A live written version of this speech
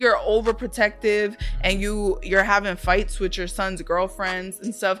you're overprotective and you're having fights with your son's girlfriends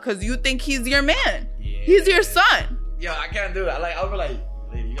and stuff because you think he's your man. Yeah. He's your son. Yo, I can't do that. Like, I'll be like,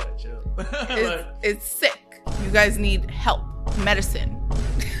 lady, you gotta chill. It's sick. You guys need help. Medicine.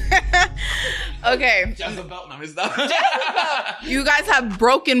 Okay. Jezebel. No, it's not. Jezebel. You guys have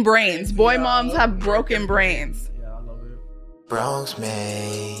broken brains. Boy moms have broken brains. Yeah, I love it. Bronx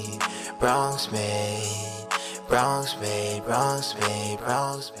made, Bronx made. Bronx made, Bronx made,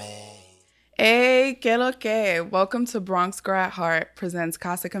 Bronx made. Hey, que lo que? Welcome to Bronx Girl at Heart presents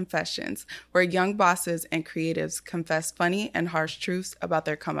Casa Confessions, where young bosses and creatives confess funny and harsh truths about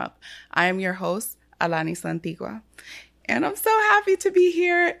their come up. I am your host, Alanis Antigua. And I'm so happy to be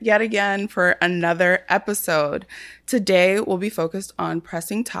here yet again for another episode. Today, we'll be focused on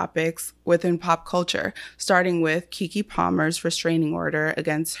pressing topics within pop culture, starting with Keke Palmer's restraining order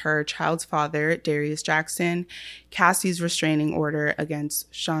against her child's father, Darius Jackson, Cassie's restraining order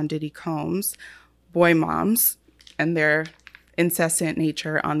against Sean Diddy Combs, boy moms, and their incessant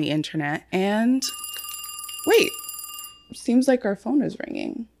nature on the internet. And wait, seems like our phone is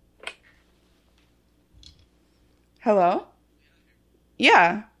ringing. Hello?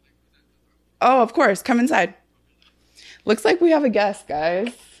 Yeah. Oh, of course. Come inside. Looks like we have a guest,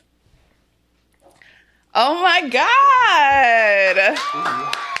 guys. Oh my God.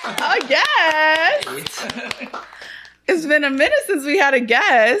 A guest. It's been a minute since we had a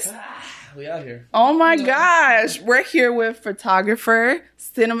guest. We out here. Oh my gosh. We're here with photographer,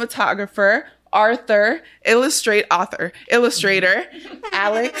 cinematographer, illustrator,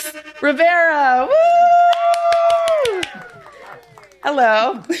 Alex Rivera. Woo!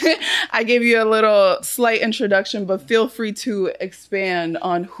 Hello. I gave you a little slight introduction, but feel free to expand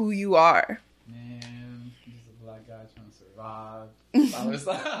on who you are. Man, he's a black guy trying to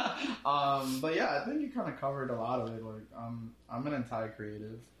survive. But yeah, I think you kind of covered a lot of it. Like, I'm an entire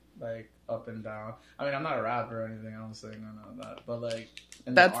creative, like up and down. I mean, I'm not a rapper or anything. I don't sing or none of that. But like,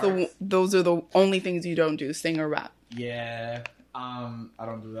 those are the only things you don't do, sing or rap. Yeah. I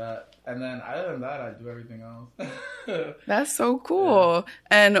don't do that. And then other than that, I do everything else. That's so cool. Yeah.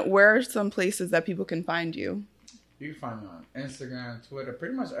 And where are some places that people can find you? You can find me on Instagram, Twitter,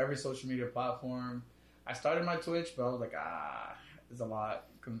 pretty much every social media platform. I started my Twitch, but I was like, it's a lot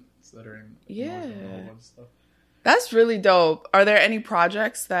considering all that stuff. That's really dope. Are there any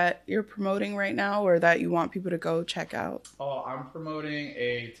projects that you're promoting right now or that you want people to go check out? Oh, I'm promoting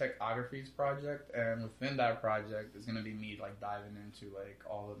a techography project, and within that project is going to be me like diving into like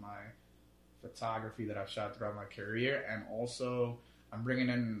all of my photography that I've shot throughout my career, and also I'm bringing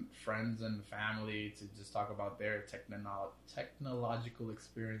in friends and family to just talk about their technological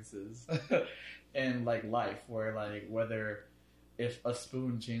experiences in like life, where like whether if a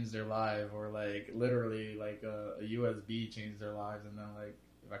spoon changed their life or like literally like a USB changed their lives, and then like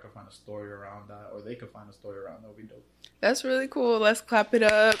if I could find a story around that or they could find a story around that would be dope. That's really cool. Let's clap it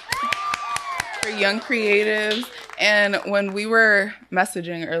up for young creatives. And when we were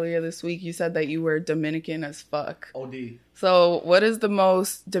messaging earlier this week, you said that you were Dominican as fuck. OD. So what is the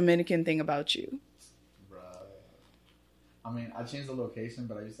most Dominican thing about you? Bruh. I mean, I changed the location,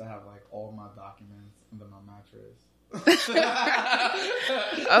 but I used to have like all my documents under my mattress.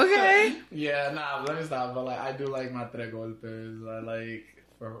 Okay. Yeah, let me stop. But like, I do like my tres golpes. I like,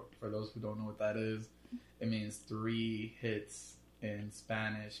 for those who don't know what that is, it means 3 hits in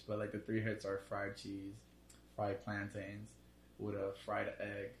Spanish. But like the 3 hits are fried cheese, fried plantains with a fried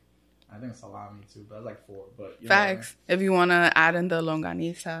egg. I think salami too, but that's like 4. But facts. If you want to add in the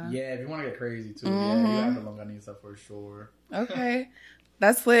longaniza. Yeah, if you want to get crazy too. Mm-hmm. Yeah, you add the longaniza for sure. Okay.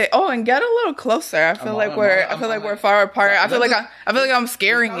 That's lit. Oh, and get a little closer. I feel like we're far apart. I feel like I'm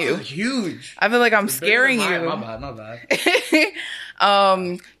scaring you. Huge. I feel like I'm scaring you. My bad.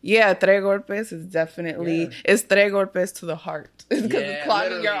 Yeah, tres golpes is definitely it's tres golpes to the heart. It's because it's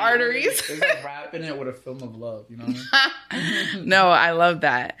clogging your arteries. It's like wrapping it with a film of love. You know what I mean? No, I love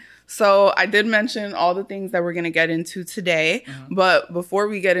that. So I did mention all the things that we're going to get into today, but before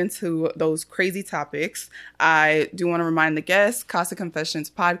we get into those crazy topics, I do want to remind the guests, Casa Confessions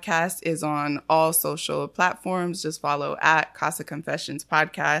Podcast is on all social platforms. Just follow at Casa Confessions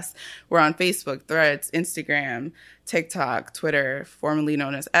Podcast. We're on Facebook, Threads, Instagram, TikTok, Twitter, formerly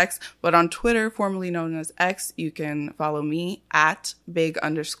known as X. But on Twitter, formerly known as X, you can follow me at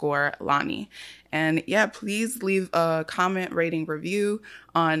 @big_Lani. And yeah, please leave a comment, rating, review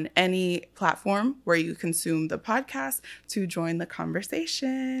on any platform where you consume the podcast to join the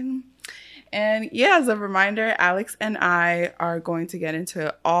conversation. And yeah, as a reminder, Alex and I are going to get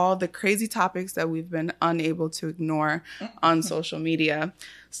into all the crazy topics that we've been unable to ignore on social media.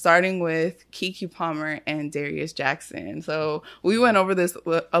 starting with Keke Palmer and Darius Jackson. So we went over this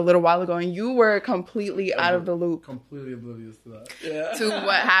a little while ago, and you were completely out of the loop. Completely oblivious to that. Yeah. To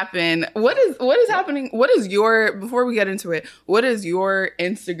what happened. What is happening? What is your, before we get into it, what is your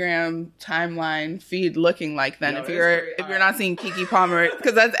Instagram timeline feed looking like then? If you're not seeing Keke Palmer,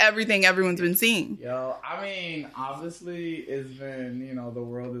 because that's everything everyone's been seeing. Yo, I mean, obviously it's been, the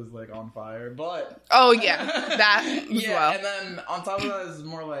world is like on fire, but oh yeah, that as well. And then on top of that is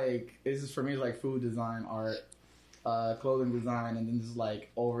more like, it's just for me like food design, art, clothing design, and then just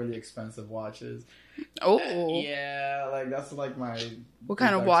like overly expensive watches. Oh yeah, like that's like my. What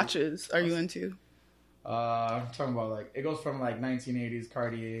kind of watches are you into? I'm talking about like, it goes from like 1980s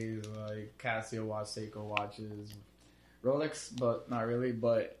Cartiers, like Cassie watch, Seiko watches, Rolex, but not really.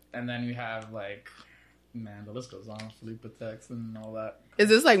 But and then you have like, man, the list goes on. Philippe Patek and all that. Is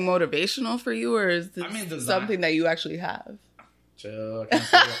this like motivational for you, or is this something that you actually have? Chill. I can't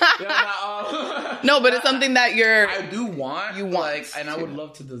say that. No, but it's something that I do want. You want, like, and I would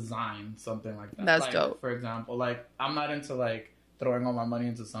love to design something like that. That's like, dope. For example, like I'm not into like throwing all my money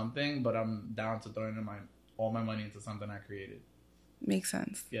into something, but I'm down to throwing all my money into something I created. Makes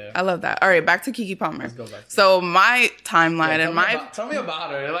sense. Yeah, I love that. All right, back to Keke Palmer. Let's go back to so my timeline and tell me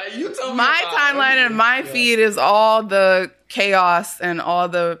about her. Like you tell me. My timeline and my feed is all the chaos and all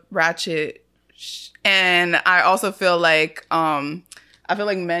the ratchet. And I also feel like men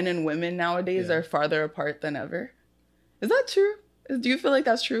and women nowadays are farther apart than ever. Is that true? Do you feel like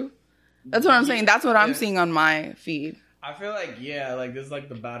that's true? That's what I'm saying. That's what I'm seeing on my feed. I feel like like this is like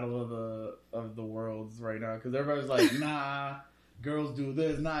the battle of the worlds right now, because everybody's like, nah, girls do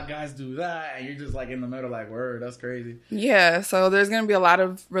this, nah, guys do that, and you're just like in the middle, like, word, that's crazy. Yeah, so there's gonna be a lot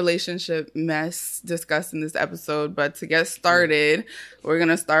of relationship mess discussed in this episode, but to get started, we're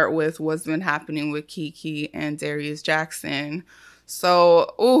gonna start with what's been happening with Keke and Darius Jackson.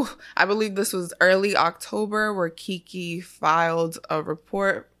 So, I believe this was early October where Keke filed a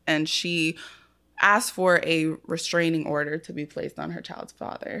report and she asked for a restraining order to be placed on her child's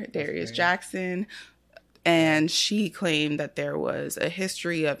father, Darius Jackson. And she claimed that there was a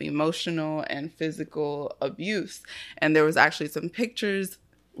history of emotional and physical abuse. And there was actually some pictures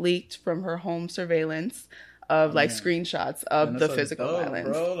leaked from her home surveillance of screenshots of the physical violence.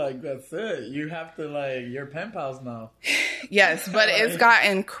 Bro, like that's it. You have to you're pen pals now. Yes, but it's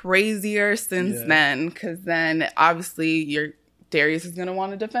gotten crazier since then, because then obviously Darius is going to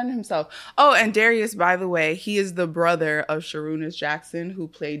want to defend himself. Oh, and Darius, by the way, he is the brother of Sharunas Jackson, who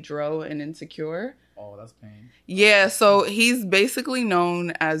played Dro in Insecure. Oh, that's pain. Yeah, so he's basically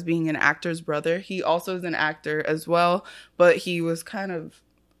known as being an actor's brother. He also is an actor as well, but he was kind of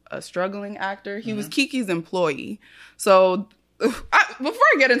a struggling actor. He was Keke's employee. So before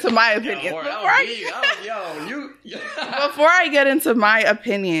I get into my opinions, before I get into my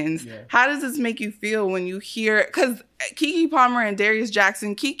opinions, how does this make you feel when you hear, because Keke Palmer and Darius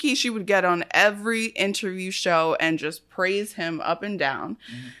Jackson, Keke, she would get on every interview show and just praise him up and down.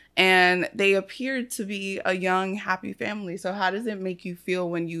 And they appeared to be a young, happy family. So how does it make you feel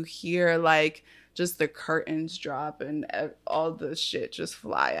when you hear just the curtains drop and all the shit just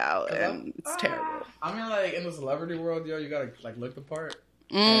fly out, and it's terrible? I mean, in the celebrity world, you gotta look the part.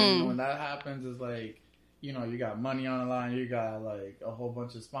 And when that happens, it's you got money on the line, you got a whole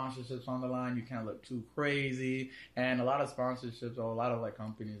bunch of sponsorships on the line. You can't look too crazy, and a lot of sponsorships or a lot of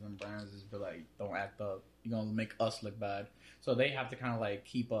companies and brands just be like, don't act up. You're gonna make us look bad. So they have to kind of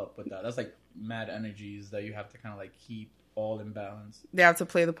keep up with that. That's mad energies that you have to kind of keep all in balance. They have to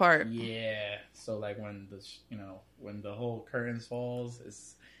play the part. Yeah. So when when the whole curtains falls,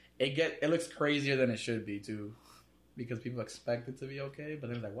 it looks crazier than it should be too, because people expect it to be okay, but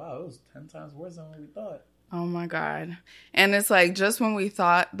then wow, it was 10 times worse than what we thought. Oh my God. And it's just when we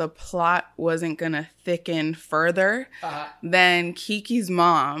thought the plot wasn't gonna thicken further, then Keke's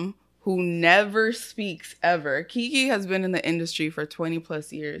mom, who never speaks ever. Keke has been in the industry for 20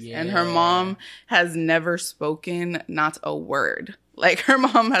 plus years, and her mom has never spoken, not a word. Her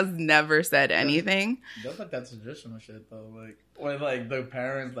mom has never said anything. That's that traditional shit though. When the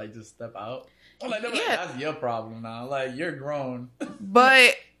parents just step out. That's your problem now. You're grown.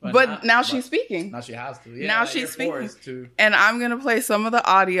 But now she's speaking. Now she has to. Yeah, now she's speaking. And I'm going to play some of the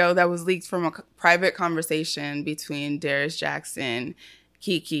audio that was leaked from a private conversation between Darius Jackson,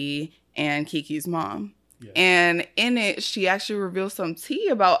 Keke, and Keke's mom. Yeah. And in it, she actually revealed some tea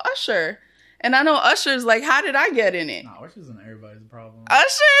about Usher. And I know Usher's how did I get in it? Nah, Usher's in everybody's problem.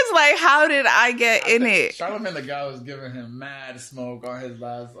 Usher's how did I get in it? Charlamagne the guy was giving him mad smoke on his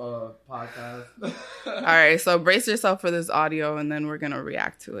last podcast. All right, so brace yourself for this audio, and then we're going to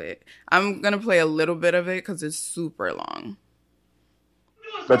react to it. I'm going to play a little bit of it because it's super long.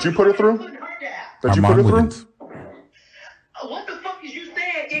 That you put it through? That you put it through? What the fuck is you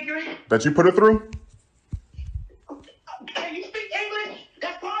saying, ignorant? That you put it through? Can you speak English?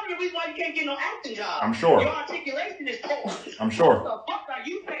 That's part of the reason why you can't get no acting job. I'm sure. Your articulation is poor. I'm sure. What the fuck are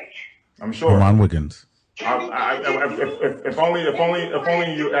you saying? I'm sure. Armand Wiggins. If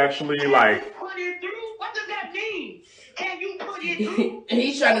only you actually like. Put it through? What does that mean? Can you put it through?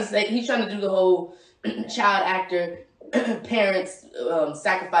 He's trying to do the whole child actor parents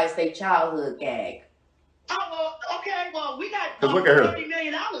sacrifice their childhood gag. Oh, well, okay, well, we got look at her. $30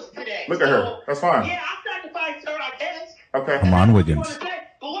 million today. Look at her. That's fine. Yeah, I sacrificed her, I guess. Okay. Armand Wiggins. But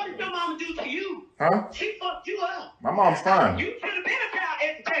what did your mama do to you? Huh? She fucked you up. My mom's fine. You should have been a child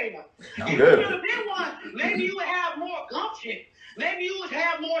entertainer. I'm You good. should have been one. Maybe you would have more gumption. Maybe you would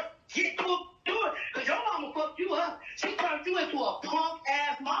have more get to it. Because your mama fucked you up. She turned you into a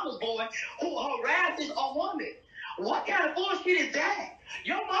punk-ass mama's boy who harasses a woman. What kind of bullshit is that?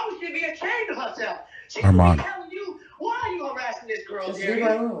 Your mama should be ashamed of herself. She should be telling you, why are you harassing this girl, Just Darius? leave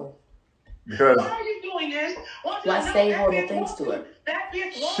her alone. Because Why are you doing this? Why say horrible things to her?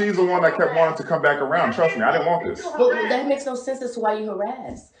 she's the one that kept wanting to come back around. Trust me, I didn't want this. But that makes no sense as to why you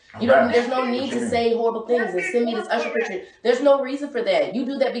harass. You don't. There's no need to say horrible things and send me this Usher picture. There's no reason for that. You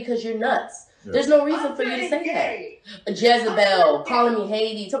do that because you're nuts. Yeah. There's no reason for you to say that. Jezebel, calling me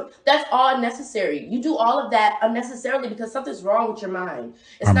Hades. That's all unnecessary. You do all of that unnecessarily because something's wrong with your mind.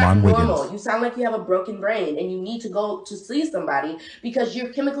 It's not normal. You sound like you have a broken brain and you need to go to see somebody because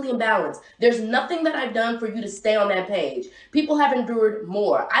you're chemically imbalanced. There's nothing that I've done for you to stay on that page. People have endured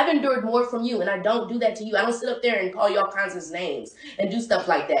more. I've endured more from you and I don't do that to you. I don't sit up there and call you all kinds of names and do stuff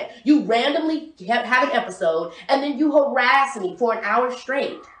like that. You randomly have an episode and then you harass me for an hour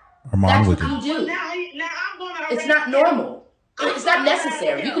straight. That's what you do. Now I'm gonna it's not normal. It's not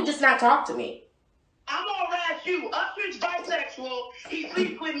necessary. You could just not talk to me. I'm gonna harass you. Usher's bisexual. He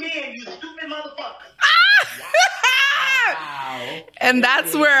sleeps with men, you stupid motherfucker. Wow. And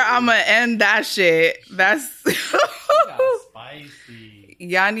that's where I'm gonna end that shit. That's spicy.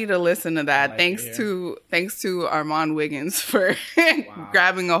 Y'all need to listen to that. Thanks to Armand Wiggins for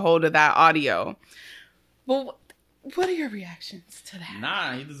grabbing a hold of that audio. Well, what are your reactions to that?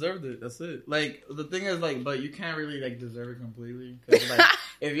 Nah, he deserved it. That's it. Like, the thing is, like, but you can't really, like, deserve it completely. Because, like,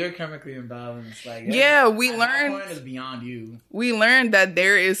 if you're chemically imbalanced, like... Yeah, we learned... That point is beyond you. We learned that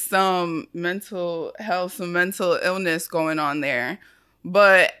there is some mental health, some mental illness going on there.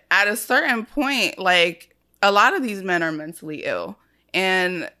 But at a certain point, like, a lot of these men are mentally ill.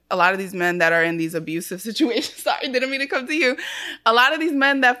 And a lot of these men that are in these abusive situations, sorry, didn't mean to come to you. A lot of these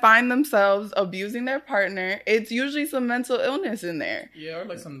men that find themselves abusing their partner, it's usually some mental illness in there. Yeah, or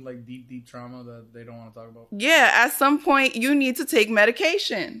like some like deep trauma that they don't want to talk about. Yeah, at some point you need to take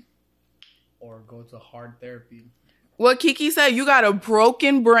medication. Or go to hard therapy. What Keke said, you got a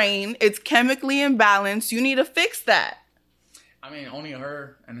broken brain. It's chemically imbalanced. You need to fix that. I mean, only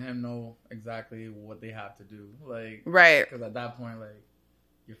her and him know exactly what they have to do. Like, right. Because at that point, like,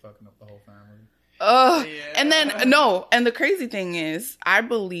 you're fucking up the whole family. And then, no. And the crazy thing is, I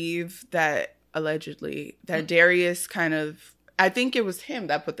believe that allegedly that Darius kind of, I think it was him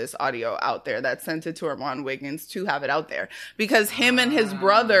that put this audio out there that sent it to Armand Wiggins to have it out there because him and his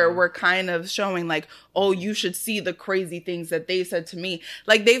brother were kind of showing like, oh, you should see the crazy things that they said to me.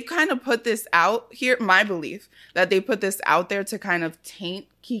 Like they've kind of put this out here. My belief that they put this out there to kind of taint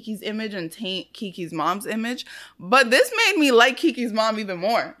Keke's image and taint Keke's mom's image. But this made me like Keke's mom even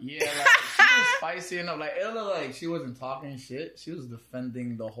more. Yeah, like she was spicy enough. Like it looked like she wasn't talking shit. She was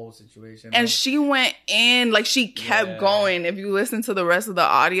defending the whole situation. And she went in, like she kept going. If you listen to the rest of the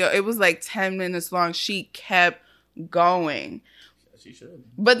audio, it was like 10 minutes long. She kept going. She should.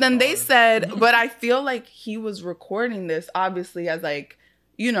 But then they said, but I feel like he was recording this obviously as like,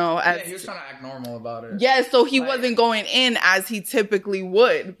 you know, as he was trying to act normal about it. Yeah, so he wasn't going in as he typically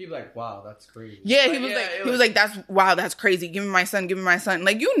would. He'd be like, "Wow, that's crazy." Yeah, he was like, "That's crazy. Give me my son. Give me my son."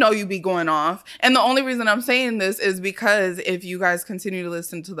 Like, you know, you be going off. And the only reason I'm saying this is because if you guys continue to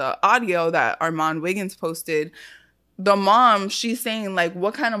listen to the audio that Armand Wiggins posted, the mom, she's saying like,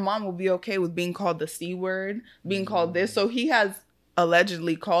 "What kind of mom will be okay with being called the C word, being called this?" So he has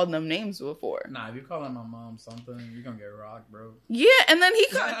allegedly called them names before. Nah, if you calling my mom something, you're gonna get rocked, bro. Yeah, and then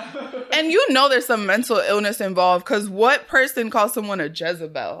and you know there's some mental illness involved because what person calls someone a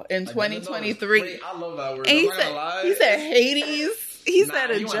Jezebel in 2023? I love that word. And he said Hades. He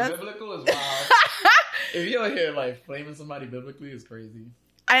said a Jezebel. Biblical is wild. If you're here like flaming somebody biblically, is crazy.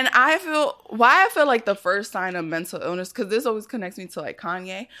 And I feel like the first sign of mental illness, because this always connects me to like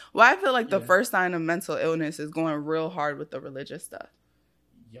Kanye. Why I feel like the first sign of mental illness is going real hard with the religious stuff.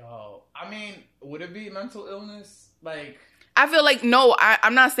 Yo, I mean, would it be mental illness? Like, I feel like, no,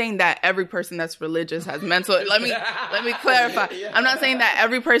 I'm not saying that every person that's religious has mental... Let me clarify. Yeah. I'm not saying that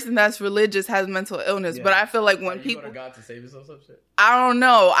every person that's religious has mental illness, but I feel like when people... You go to God to save yourself, some shit? I don't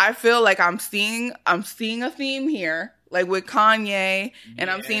know. I feel like I'm seeing a theme here, like with Kanye, and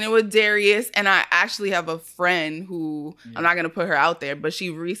I'm seeing it with Darius, and I actually have a friend who, I'm not going to put her out there, but she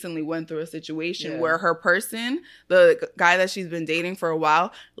recently went through a situation where her person, the guy that she's been dating for a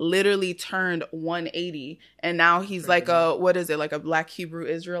while, literally turned 180, and now he's like a, what is it, like a Black Hebrew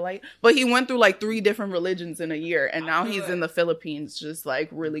Israelite? But he went through like 3 different religions in a year, and now he's in the Philippines just like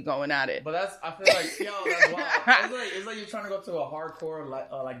really going at it. But I feel like, that's wild. It's like you're trying to go to a hardcore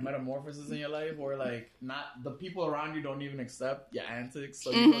like metamorphosis in your life, where like not the people around you don't even accept your antics,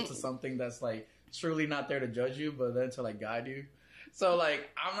 so you go to something that's like truly not there to judge you, but then to like guide you. So like,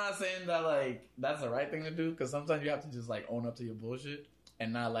 I'm not saying that like that's the right thing to do, because sometimes you have to just like own up to your bullshit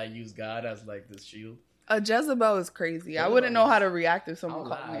and not like use God as like this shield. A Jezebel is crazy. I wouldn't know how to react if someone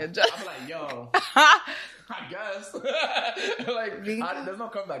called me a Jezebel. I'm like, yo, I guess. Like, there's no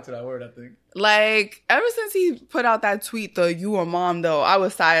comeback to that word, I think. Like, ever since he put out that tweet, the "you a mom," though, I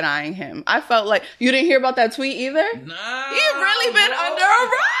was side-eyeing him. I felt like... You didn't hear about that tweet either? Nah. You've really been under a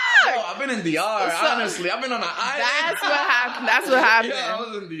rock. Yo, I've been in DR, honestly. I've been on an island. That's what happened. That's what happened. Yeah, I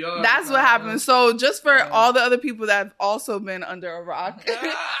was in DR. That's what happened. So, just for all the other people that have also been under a rock,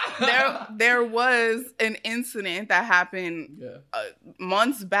 there was an incident that happened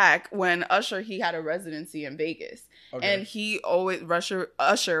months back when Usher, he had a residency in Vegas. Okay. And he always...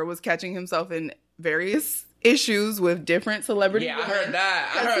 Usher was catching himself in various issues with different celebrities. Yeah, I heard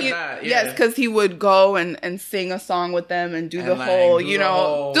that. Yes, because he would go and sing a song with them and do the whole, do the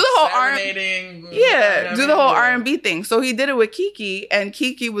whole R&B thing. So he did it with Keke, and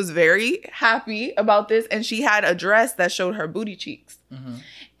Keke was very happy about this, and she had a dress that showed her booty cheeks. Mm-hmm.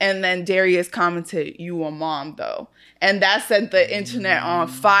 And then Darius commented, "You a mom, though." And that set the internet on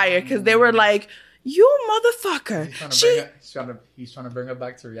fire, because they were like, "You motherfucker." He's trying to bring her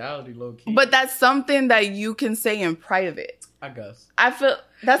back to reality, low key. But that's something that you can say in private. I guess. I feel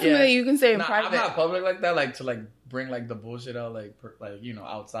that's something that you can say in private. I'm not public like that, like to like bring like the bullshit out, like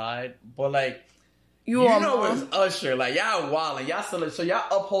outside. But like, it's Usher. Like, y'all wildin', y'all so y'all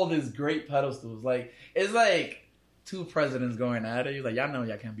uphold his great pedestals. Like, it's like 2 presidents going at it. You're like, y'all know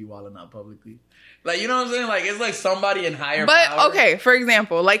y'all can't be wilding out publicly. Like, you know what I'm saying? Like, it's like somebody in higher power. But, okay, for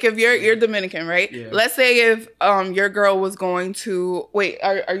example, like if you're Dominican, right? Yeah. Let's say if your girl was going to... Wait,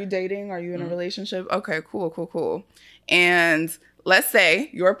 are you dating? Are you in a relationship? Okay, cool. And let's say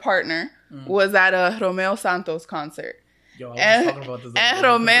your partner was at a Romeo Santos concert. Yo, I was talking about this. And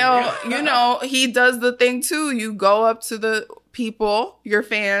Romeo, he does the thing too. You go up to the people, your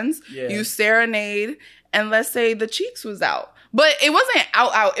fans, you serenade, and let's say the cheeks was out. But it wasn't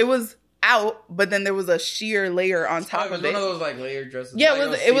out. It was out, but then there was a sheer layer on top of it. One of those like layered dresses. Yeah, it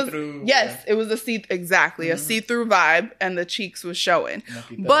was it was a see-through vibe, and the cheeks was showing.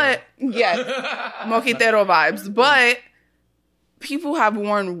 Moquitero. But yes, moquitero vibes. But people have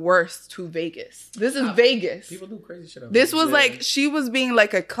worn worse to Vegas. This is Vegas. People do crazy shit. This was like, she was being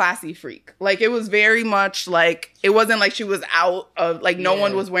like a classy freak. Like, it was very much like, it wasn't like she was out of, like, no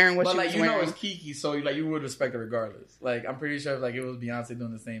one was wearing what she was wearing. But like, it's Keke, so like, you would respect it regardless. Like, I'm pretty sure if like it was Beyonce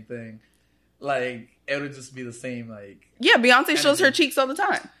doing the same thing, like, it would just be the same, like... Yeah, Beyonce shows her cheeks all the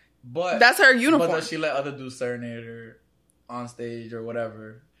time. But that's her uniform. But does she let other dudes serenade her on stage or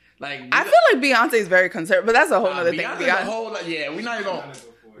whatever? Like, I feel like Beyonce is very conservative, but that's a whole other thing. We're not even gonna...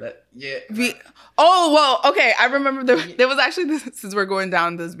 Okay. I remember there was actually this, since we're going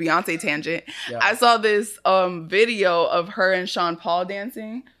down this Beyonce tangent, I saw this video of her and Sean Paul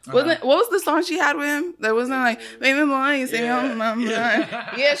dancing. What was the song she had with him? That wasn't like, baby boy, you say,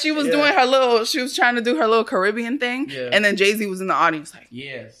 yeah, she was doing her little, she was trying to do her little Caribbean thing, and then Jay-Z was in the audience like,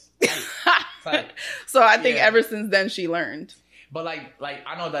 yes. So I think ever since then she learned. But like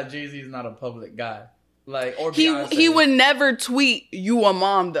I know that Jay-Z is not a public guy. Like, or he would never tweet "you a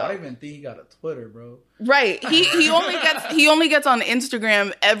mom" though. I don't even think he got a Twitter, bro. Right. He only gets on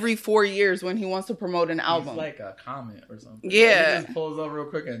Instagram every 4 years when he wants to promote an album. He's like a comment or something. Yeah. He just pulls up real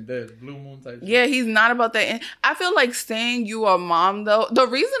quick and did Blue Moon type shit. Yeah, he's not about that. I feel like saying "you a mom" though. The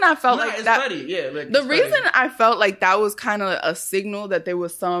reason I felt like that. Funny. Yeah. Like, the reason I felt like that was kind of a signal that there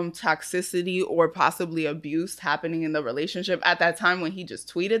was some toxicity or possibly abuse happening in the relationship at that time when he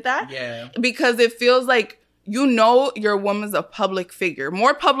just tweeted that. Yeah. Because it feels like, your woman's a public figure,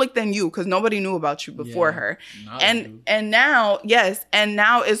 more public than you, because nobody knew about you before her. And now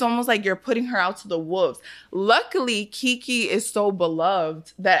it's almost like you're putting her out to the wolves. Luckily, Keke is so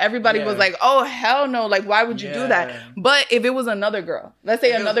beloved that everybody was like, oh, hell no, like, why would you do that? But if it was another girl, let's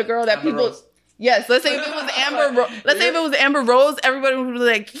say another girl that people... Yes, let's say if it was Amber Rose, everybody would be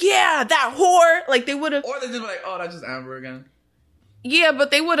like, yeah, that whore. Like, they would have... Or they just be like, oh, that's just Amber again. Yeah, but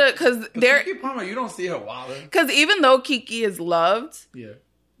they would have... Because Keke Palmer, you don't see her wilding. Because even though Keke is loved, yeah,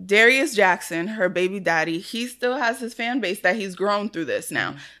 Darius Jackson, her baby daddy, he still has his fan base that he's grown through this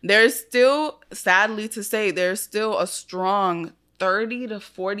now. There's still, sadly to say, there's still a strong 30 to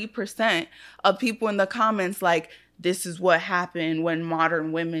 40% of people in the comments like, this is what happened when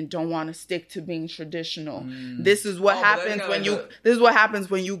modern women don't want to stick to being traditional. This is what happens when this is what happens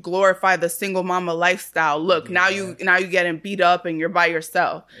when you glorify the single mama lifestyle. Look, now you getting beat up and you're by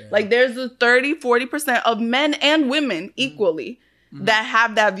yourself. Yeah. Like, there's a 30-40% of men and women equally that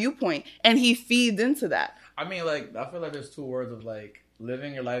have that viewpoint, and he feeds into that. I mean, like, I feel like there's two words of like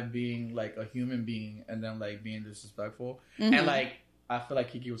living your life being like a human being and then like being disrespectful. And like, I feel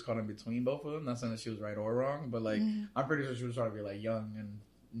like Keke was caught in between both of them. Not saying that she was right or wrong, but like, I'm pretty sure she was trying to be like young and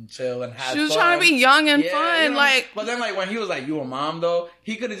chill and have fun. She was trying to be young and fun, you know, like. But then, like, when he was like, "You a mom though,"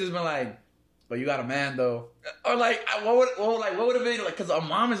 he could have just been like, "But you got a man though," or like, what would have been like? Because a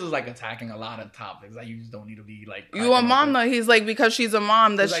mom is just like attacking a lot of topics. Like, you just don't need to be like. You a mom though? He's like, because she's a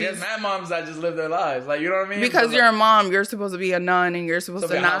mom that she's. Like, there's mad moms that just live their lives. Like, you know what I mean? Because but, you're a mom, you're supposed to be a nun and you're supposed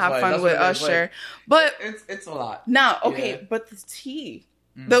to not have fun with Usher. Like, but it's a lot. Now, okay, but the tea.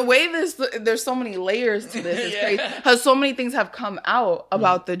 The way there's so many layers to this is crazy. Because so many things have come out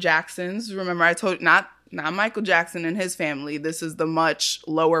about the Jacksons. Remember, I told not Michael Jackson and his family. This is the much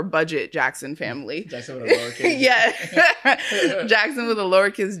lower budget Jackson family. Jackson with a lowercase J. Yeah, Jackson with a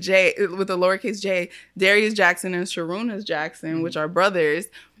lowercase J. Darius Jackson and Sharunas Jackson, which are brothers.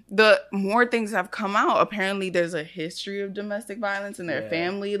 The more things have come out, apparently there's a history of domestic violence in their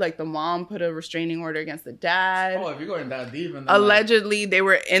family. Like, the mom put a restraining order against the dad. Oh, if you're going that deep. Allegedly, they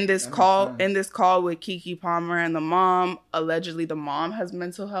were in this call with Keke Palmer and the mom. Allegedly, the mom has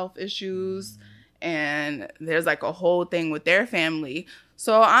mental health issues. And there's like a whole thing with their family.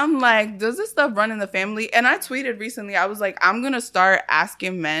 So I'm like, does this stuff run in the family? And I tweeted recently, I was like, I'm going to start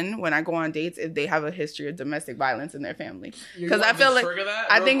asking men when I go on dates if they have a history of domestic violence in their family. Because I feel like, you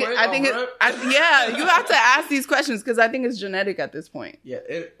have to ask these questions because I think it's genetic at this point. Yeah,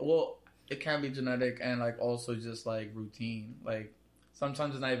 it can be genetic and like also just like routine. Like,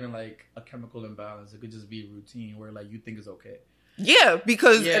 sometimes it's not even like a chemical imbalance. It could just be routine where like you think it's okay. Yeah,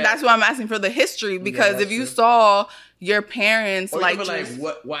 because that's why I'm asking for the history. Because if you saw your parents, or like, you could be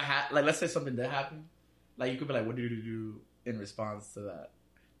like, what happened? Like, let's say something did happen. Like, you could be like, what did you do in response to that?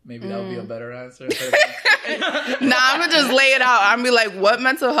 Maybe that would be a better answer. Nah, I'm gonna just lay it out. I'm be like, what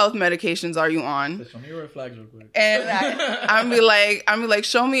mental health medications are you on? Show me your red flags real quick. And I'm be like,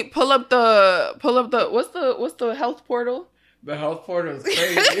 show me, pull up the what's the health portal? The health portal is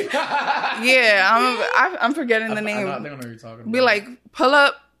crazy. I'm forgetting the name. I think I know what you're talking about. Be like, pull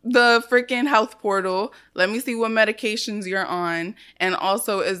up the freaking health portal. Let me see what medications you're on. And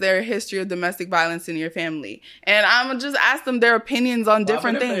also, is there a history of domestic violence in your family? And I'm going to just ask them their opinions on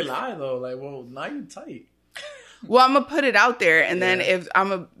different things. If they lie, though, like, well, now you're tight. Well, I'm going to put it out there. And then if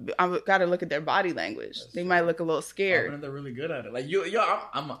I'm got to look at their body language. They might look a little scared. They're really good at it. Like,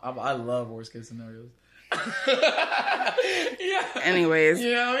 I love worst case scenarios. Anyways.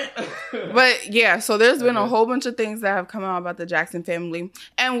 Yeah. But yeah, so there's been a whole bunch of things that have come out about the Jackson family.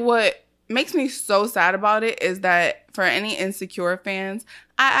 And what makes me so sad about it is that for any Insecure fans,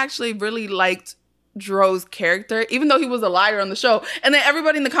 I actually really liked Dro's character, even though he was a liar on the show. And then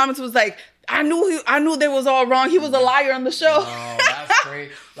everybody in the comments was like, I knew they was all wrong. He was a liar on the show. Oh, that's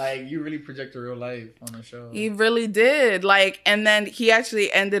great. Like, you really project real life on the show. He really did. Like, and then he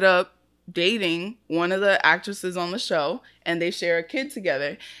actually ended up dating one of the actresses on the show, and they share a kid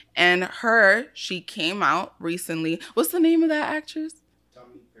together. And she came out recently. What's the name of that actress?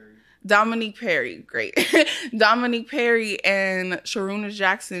 Dominique Perry. Great. Dominique Perry and Sharuna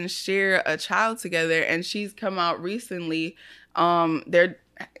Jackson share a child together, and she's come out recently. They're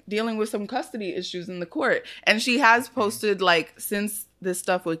dealing with some custody issues in the court, and she has posted, like, since this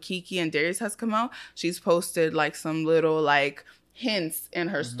stuff with Keke and Darius has come out, she's posted like some little like hints in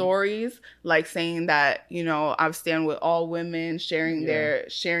her stories, like saying that, you know, I stand with all women, sharing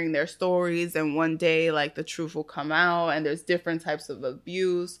their stories, and one day like the truth will come out, and there's different types of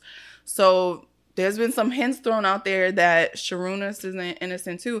abuse. So there's been some hints thrown out there that Sharunas isn't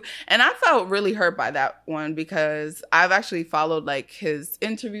innocent too. And I felt really hurt by that one because I've actually followed like his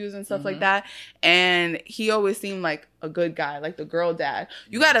interviews and stuff like that. And he always seemed like a good guy, like the girl dad.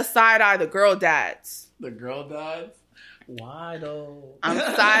 You got to side eye the girl dads. The girl dads? Why though? I'm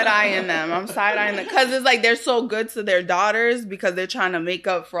side-eyeing them. Because it's like they're so good to their daughters because they're trying to make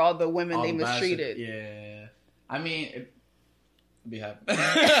up for all the women they mistreated. Yeah. I mean, be happening.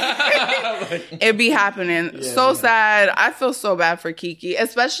 It be happening. So sad. I feel so bad for Keke.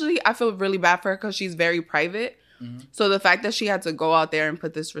 Especially, I feel really bad for her because she's very private. Mm-hmm. So the fact that she had to go out there and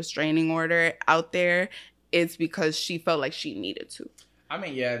put this restraining order out there, it's because she felt like she needed to. I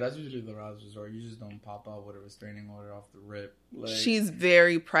mean, yeah, that's usually the last resort. You just don't pop out with a restraining order off the rip. Like, she's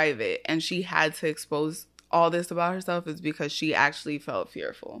very private, and she had to expose all this about herself is because she actually felt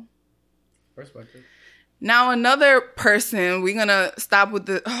fearful. Perspective. Now, another person, we're going to stop with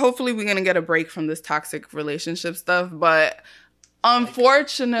hopefully we're going to get a break from this toxic relationship stuff, but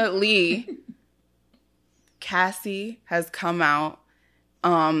unfortunately, Cassie has come out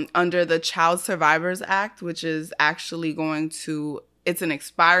under the Child Survivors Act, which is actually it's an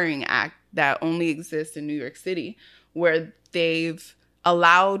expiring act that only exists in New York City, where they've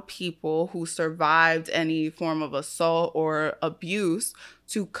allowed people who survived any form of assault or abuse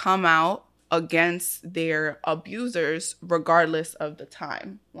to come out against their abusers regardless of the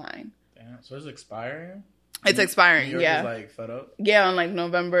timeline. Damn, so it's expiring? It's expiring, New York yeah. Is like fed up? Yeah, on like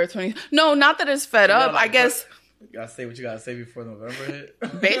November 20th. No, not that it's fed up. I guess... You gotta say what you gotta say before November hit.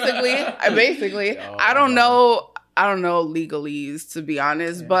 Basically, I don't know legalese, to be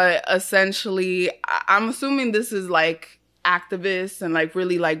honest, but essentially, I'm assuming this is like activists and like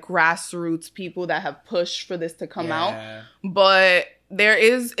really like grassroots people that have pushed for this to come out. But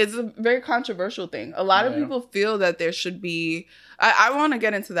it's a very controversial thing. A lot of people feel that there should be, I want to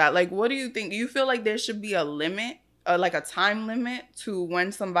get into that. Like, what do you think? Do you feel like there should be a limit? Like a time limit to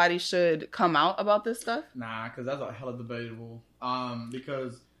when somebody should come out about this stuff? Nah, because that's a hella debatable.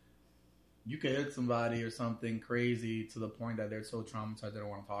 Because you could hit somebody or something crazy to the point that they're so traumatized they don't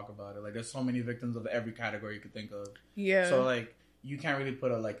want to talk about it. Like, there's so many victims of every category you could think of. Yeah. So like, you can't really put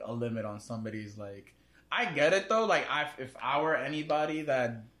a limit on somebody's like. I get it though. Like, if I were anybody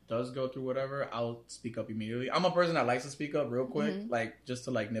that does go through whatever, I'll speak up immediately. I'm a person that likes to speak up real quick, like just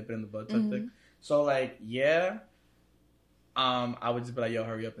to like nip it in the bud type thing. So like, yeah. I would just be like, yo,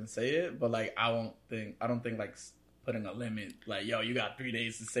 hurry up and say it. But like, I don't think like putting a limit, like, yo, you got 3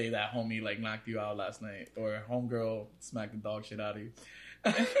 days to say that homie like knocked you out last night, or homegirl smacked the dog shit out of you.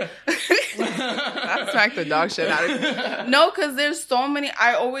 I smacked the dog shit out of you. No, because there's so many.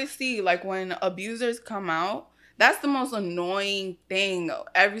 I always see like when abusers come out, that's the most annoying thing.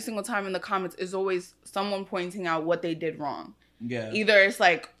 Every single time in the comments is always someone pointing out what they did wrong. Yeah. Either it's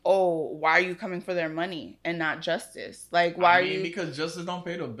like, oh, why are you coming for their money and not justice? Like, why are you? Because justice don't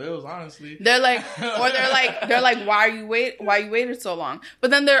pay the bills, honestly. They're like, why you waited so long? But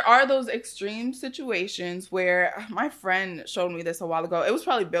then there are those extreme situations where my friend showed me this a while ago. It was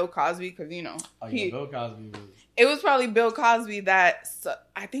probably Bill Cosby because Bill Cosby was. It was probably Bill Cosby that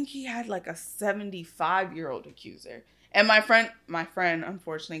I think he had like a 75-year-old accuser. And my friend,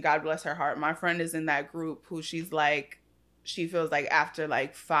 unfortunately, God bless her heart, my friend is in that group who she's like. She feels like after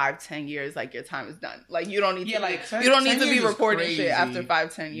like 5-10 years, like your time is done. Like you don't need to be recording shit after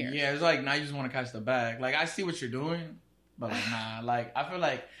 5-10 years. Yeah, it's like now you just want to catch the bag. Like I see what you're doing, but like nah. Like I feel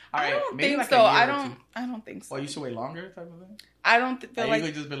like all right, maybe like I don't think so. Well, you should wait longer, type of thing. I don't feel like you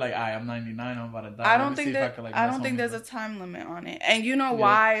could just be like, I'm 99, I'm about to die. I don't think there's a time limit on it. And you know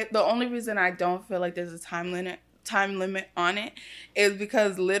why? The only reason I don't feel like there's a time limit on it is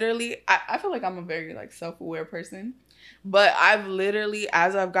because literally I feel like I'm a very like self-aware person. But I've literally,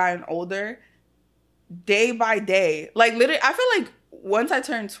 as I've gotten older, day by day, like literally, I feel like once I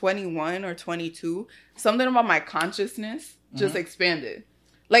turned 21 or 22, something about my consciousness just expanded.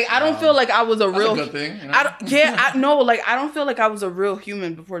 Like, I don't feel like I was a real... That's a good thing, you know? I don't feel like I was a real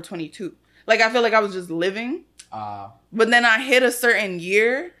human before 22. Like, I feel like I was just living. But then I hit a certain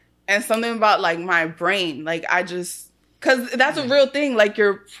year and something about, like, my brain. Like, I just... Because that's a real thing, like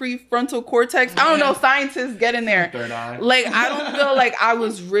your prefrontal cortex. I don't know, scientists get in there. Third eye. Like, I don't feel like I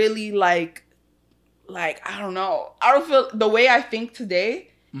was really like, I don't know. I don't feel, the way I think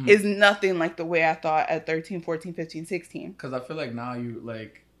today is nothing like the way I thought at 13, 14, 15, 16. Because I feel like now you,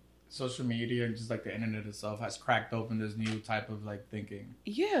 like, social media and just, like, the internet itself has cracked open this new type of, like, thinking.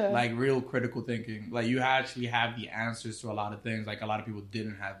 Yeah. Like, real critical thinking. Like, you actually have the answers to a lot of things, like, a lot of people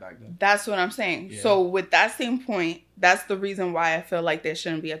didn't have back then. That's what I'm saying. Yeah. So, with that same point, that's the reason why I feel like there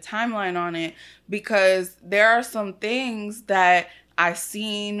shouldn't be a timeline on it. Because there are some things that I've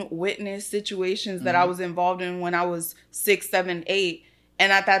seen, witnessed, situations that I was involved in when I was 6, 7, 8.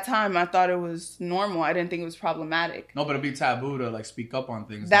 And at that time, I thought it was normal. I didn't think it was problematic. No, but it'd be taboo to, like, speak up on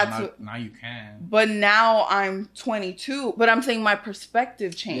things. Now you can. But now I'm 22. But I'm saying my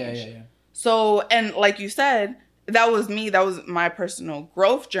perspective changed. Yeah. So, and like you said, that was me. That was my personal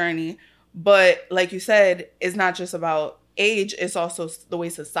growth journey. But like you said, it's not just about age, it's also the way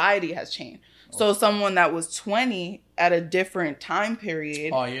society has changed. So someone that was 20 at a different time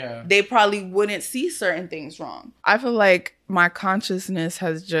period, they probably wouldn't see certain things wrong. I feel like my consciousness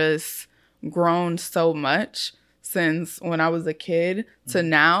has just grown so much since when I was a kid to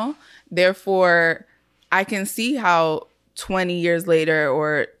now. Therefore, I can see how 20 years later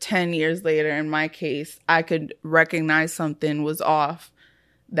or 10 years later, in my case, I could recognize something was off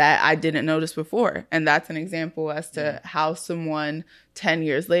that I didn't notice before. And that's an example as to how someone 10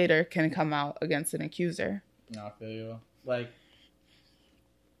 years later can come out against an accuser. No, I feel you. Like,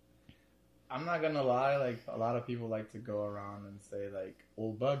 I'm not gonna lie, like, a lot of people like to go around and say, like,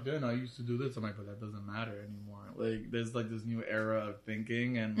 well, back then I used to do this. I'm like, but that doesn't matter anymore. Like, there's, like, this new era of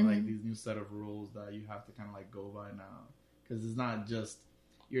thinking and, like, these new set of rules that you have to kind of, like, go by now. Because it's not just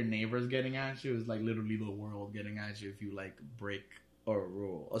your neighbors getting at you. It's, like, literally the world getting at you if you, like, break a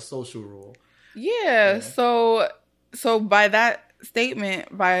rule, a social rule. Yeah. So by that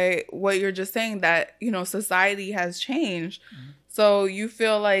statement, by what you're just saying, that, you know, society has changed. So you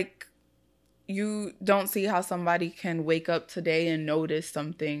feel like you don't see how somebody can wake up today and notice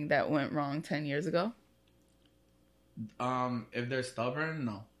something that went wrong 10 years ago? If they're stubborn,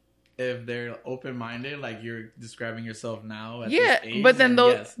 no. If they're open-minded, like you're describing yourself now at this age, but then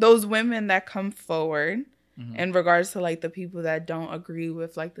those women that come forward in regards to, like, the people that don't agree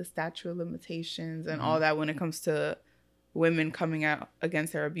with, like, the statute of limitations and all that when it comes to women coming out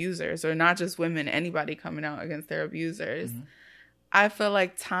against their abusers, or not just women, anybody coming out against their abusers, I feel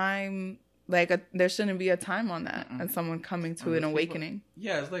like time, like, there shouldn't be a time on that and someone coming to an awakening.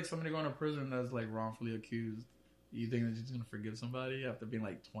 Yeah, it's like somebody going to prison that's, like, wrongfully accused. You think they're just going to forgive somebody after being,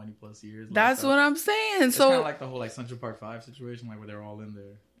 like, 20 plus years? That's what I'm saying. It's kind of like the whole, like, Central Park 5 situation, like, where they're all in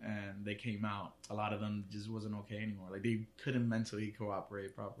there and they came out. A lot of them just wasn't okay anymore. Like, they couldn't mentally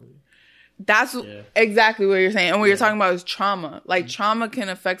cooperate properly. That's exactly what you're saying. And what you're talking about is trauma. Like, trauma can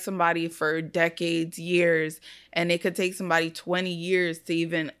affect somebody for decades, years, and it could take somebody 20 years to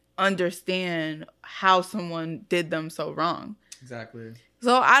even understand how someone did them so wrong. Exactly.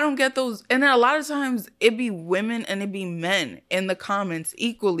 So I don't get those. And then a lot of times it be women and it be men in the comments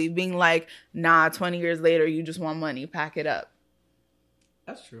equally being like, nah, 20 years later, you just want money. Pack it up.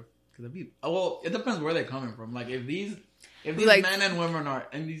 That's true. Well, it depends where they're coming from. Like, if these like, men and women are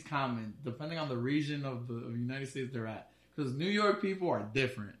in these comments, depending on the region of the United States they're at, because New York people are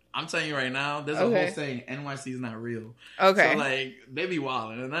different. I'm telling you right now, there's a whole saying, NYC is not real. Okay. So, like, they be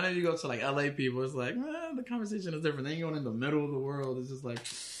wilding. And then if you go to, like, LA people, it's like, the conversation is different. Then you go in the middle of the world, it's just like,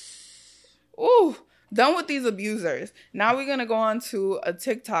 ooh, done with these abusers. Now we're going to go on to a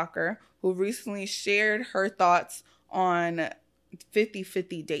TikToker who recently shared her thoughts on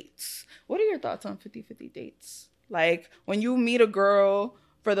 50-50 dates. What are your thoughts on 50-50 dates? Like, when you meet a girl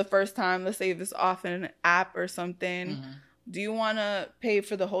for the first time, let's say this off an app or something, do you want to pay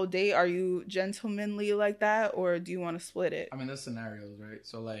for the whole date? Are you gentlemanly like that, or do you want to split it? I mean, there's scenarios, right?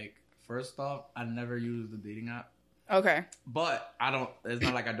 So, like, first off, I never use the dating app. Okay. But it's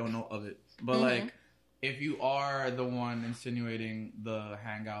not like I don't know of it. But, like, if you are the one insinuating the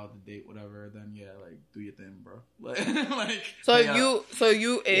hangout, the date, whatever, then yeah, like, do your thing, bro. If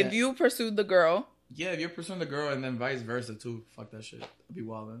you pursued the girl. Yeah, if you're pursuing the girl and then vice versa too, fuck that shit. I'd be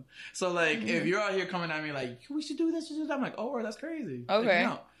wildin'. So, like, if you're out here coming at me like, we should do this, we should do that, I'm like, oh, that's crazy. Okay.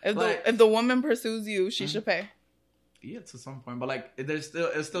 Like, if the woman pursues you, she should pay. Yeah, to some point. But, like, it's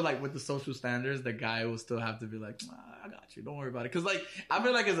still like with the social standards, the guy will still have to be like, I got you, don't worry about it. Because, like, I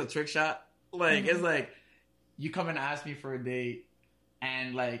feel like it's a trick shot. Like, it's like, you come and ask me for a date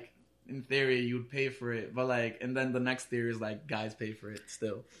and, like, in theory, you'd pay for it, but, like, and then the next theory is, like, guys pay for it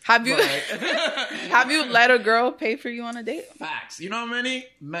still. Have you let a girl pay for you on a date? Facts. You know how many?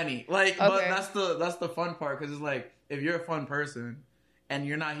 Many. Like, but that's the fun part, because it's like, if you're a fun person and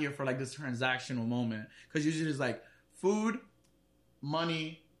you're not here for, like, this transactional moment, because usually it's like food,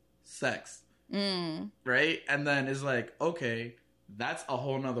 money, sex, right? And then it's like, okay, that's a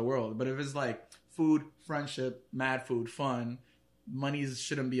whole nother world. But if it's like food, friendship, mad food, fun, money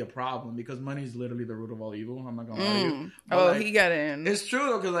shouldn't be a problem, because money is literally the root of all evil. I'm not gonna lie to you. Like, he got in. It's true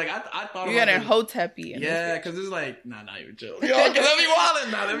though, because, like, I thought you got in Hotepi. Yeah, because it's like, not even chill. Yo, because they be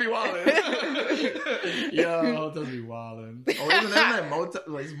wildin'. Yo, hotels be wildin'. Or even like motel,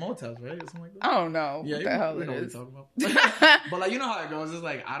 like, it's motels, right? Something like that. I don't know. Yeah, what the hell you know it is. what we're talking about. But, like, you know how it goes. It's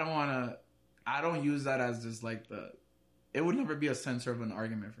like, I don't use that as just, like, it would never be a center of an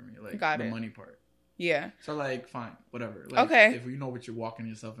argument for me, like, the money part. Yeah. So, like, fine, whatever. Like, okay. If you know what you're walking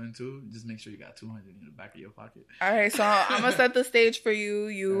yourself into, just make sure you got 200 in the back of your pocket. All right, so I'm gonna set the stage for you.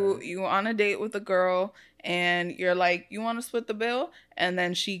 You on a date with a girl, and you're like, you want to split the bill, and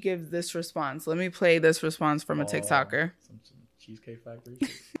then she gives this response. Let me play this response from a TikToker. Some Cheesecake Factory.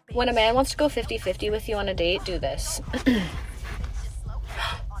 When a man wants to go 50-50 with you on a date, do this.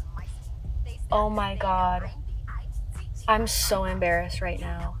 Oh my god. I'm so embarrassed right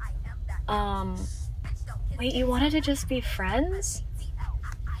now. Wait, you wanted to just be friends?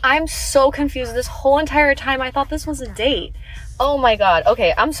 I'm so confused. This whole entire time I thought this was a date. Oh my god.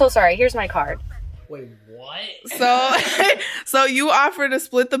 Okay, I'm so sorry. Here's my card. Wait, what? So you offer to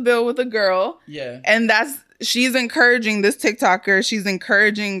split the bill with a girl. Yeah. And she's encouraging this TikToker. She's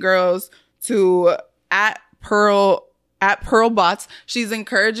encouraging girls to at Pearlbots. She's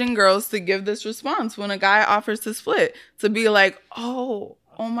encouraging girls to give this response when a guy offers to split, to be like, oh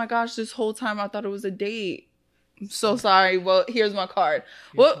my gosh, this whole time I thought it was a date. I'm so sorry. Well, here's my card.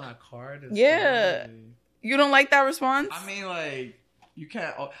 Here's my card. Yeah. Crazy. You don't like that response? I mean, like, you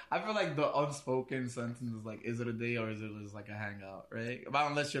can't. I feel like the unspoken sentence is like, is it a date or is it just like a hangout, right? But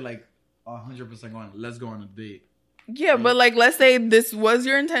unless you're like 100% going, let's go on a date. Yeah, right? But like, let's say this was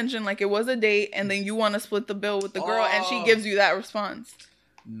your intention, like it was a date, and then you want to split the bill with the girl, and she gives you that response.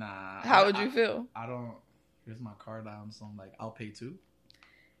 Nah. How would you feel? I don't. Here's my card down, so I'm like, I'll pay too.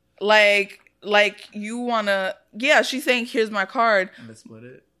 Like you wanna, yeah, she's saying, here's my card. And let's split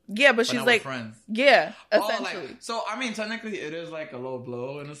it. Yeah, but she's like, friends. Yeah, essentially. Like, so, I mean, technically it is like a low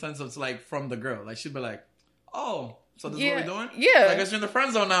blow in the sense of it's like from the girl. Like, she'd be like, oh, so this is what we're doing? Yeah. I guess you're in the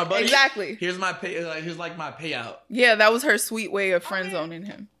friend zone now, buddy. Exactly. Here's my here's like my payout. Yeah, that was her sweet way of friend zoning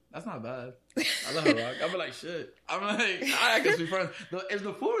him. That's not bad. I let her rock. I'll be like, shit. I'm like, I guess we friends. If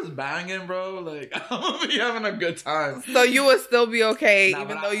the food is banging, bro, like, I'm gonna be having a good time. So you would still be okay,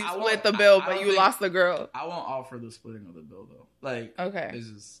 even though you split the bill, but you lost the girl. I won't offer the splitting of the bill, though. Like, okay, it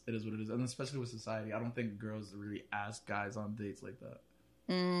is what it is. And especially with society, I don't think girls really ask guys on dates like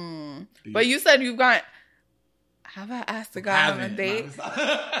that. But you said you've got... Have I asked a guy on a date?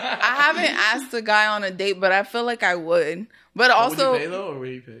 I haven't asked a guy on a date, but I feel like I would. But also, would you pay though, or would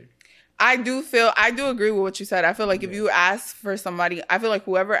he pay? I do agree with what you said. I feel like if you ask for somebody, I feel like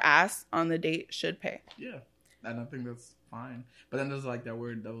whoever asks on the date should pay. Yeah, and I think that's fine. But then there's like that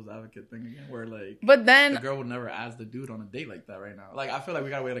weird devil's advocate thing again, where like, but then the girl would never ask the dude on a date like that right now. Like, I feel like we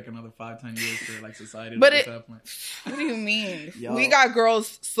gotta wait like another 5-10 years for like society to get to that point. What do you mean? We got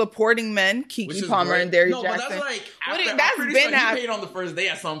girls supporting men, Keke Palmer and Darius Jackson. But that's like that's been he paid on the first day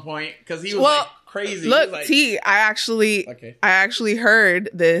at some point because he was like crazy. Look, like, T, I actually heard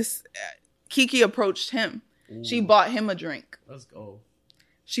this. Keke approached him. Ooh. She bought him a drink. Let's go.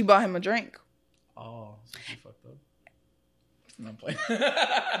 She bought him a drink. Oh, so she fucked up. I'm playing.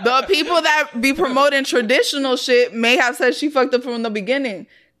 The people that be promoting traditional shit may have said she fucked up from the beginning.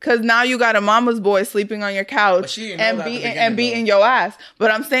 Cause now you got a mama's boy sleeping on your couch and beating your ass. But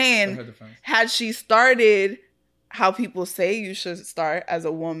I'm saying, had she started how people say you should start as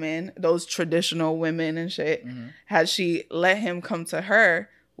a woman, those traditional women and shit, had she let him come to her,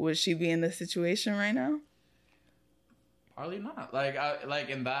 would she be in this situation right now? Probably not.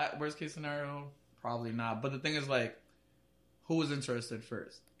 Like in that worst case scenario, probably not. But the thing is, like, who was interested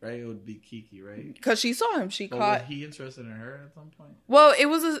first, right? It would be Keke, right? Because she saw him. Was he interested in her at some point? Well, it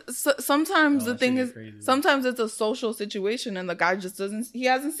was sometimes the thing is, crazy, sometimes it's a social situation and the guy just he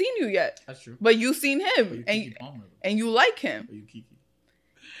hasn't seen you yet. That's true. But you've seen him and you like him. But you Keke.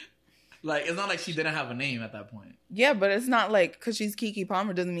 Like, it's not like she didn't have a name at that point. Yeah, but it's not like, because she's Keke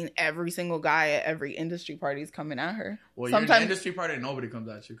Palmer doesn't mean every single guy at every industry party is coming at her. Well, sometimes you're in an industry party and nobody comes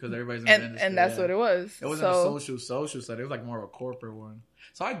at you because everybody's in the industry. And that's what it was. It wasn't a social set. It was like more of a corporate one.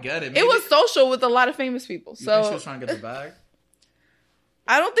 So I get it. Maybe, it was social with a lot of famous people. You think she was trying to get the bag?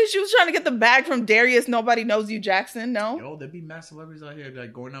 I don't think she was trying to get the bag from Darius Nobody Knows You Jackson, no. Yo, there be mad celebrities out here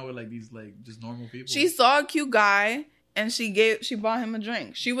like going out with like these like just normal people. She saw a cute guy and she bought him a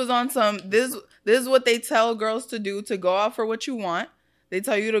drink. She was on some, this is what they tell girls to do, to go out for what you want. They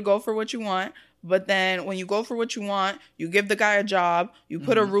tell you to go for what you want. But then when you go for what you want, you give the guy a job, you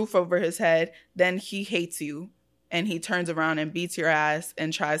put a roof over his head, then he hates you. And he turns around and beats your ass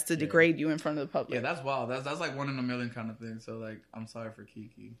and tries to degrade you in front of the public. Yeah, that's wild. That's like 1 in a million kind of thing. So, like, I'm sorry for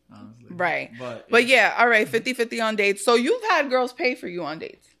Keke, honestly. Right. But yeah, all right, 50-50 on dates. So you've had girls pay for you on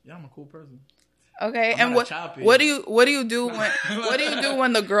dates. Yeah, I'm a cool person. Okay, and what do you do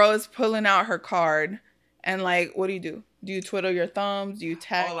when the girl is pulling out her card, and like, what do you do? Do you twiddle your thumbs? Do you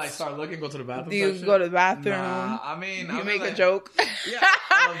text? Oh, like start looking, go to the bathroom? Do you go to the bathroom? Nah, I mean, you make a joke. Yeah,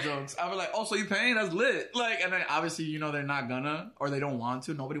 I love jokes. I was like, oh, so you paying? That's lit. Like, and then obviously, they're not gonna, or they don't want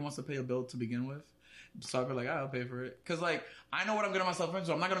to. Nobody wants to pay a bill to begin with. So I'll be like, I'll pay for it. Because, like, I know what I'm getting myself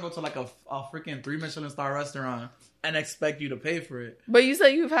into. I'm not going to go to, like, a freaking 3 Michelin star restaurant and expect you to pay for it. But you said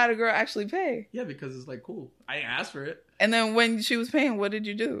you've had a girl actually pay. Yeah, because it's, like, cool. I ain't asked for it. And then when she was paying, what did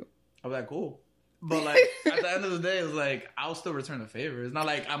you do? I was like, cool. But, like, at the end of the day, it's like, I'll still return the favor. It's not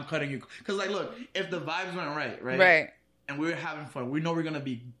like I'm cutting you. Because, like, look, if the vibes went right? Right. And we're having fun. We know we're going to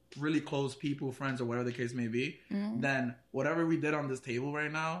be really close people, friends, or whatever the case may be. Then whatever we did on this table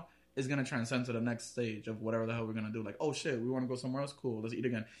right now is going to transcend to the next stage of whatever the hell we're going to do. Like, oh, shit, we want to go somewhere else? Cool. Let's eat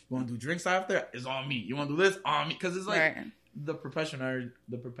again. You want to do drinks after? It's on me. You want to do this? On me. Because it's like the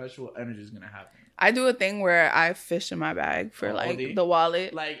perpetual energy is going to happen. I do a thing where I fish in my bag for, like, the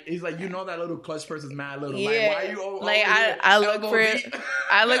wallet. Like, he's like, you know that little clutch purse is mad little. Yeah. Like, why are you over like, I look for it.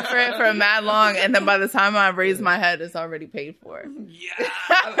 I look for it for mad long, and then by the time I raise my head, it's already paid for. Yeah.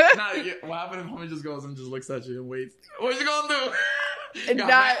 What happens if homie just goes and just looks at you and waits? What you going to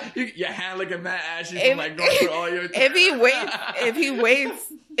do? Your hand looking mad ashy from, like, going through all your... If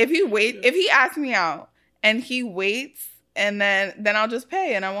he asks me out and he waits, and then I'll just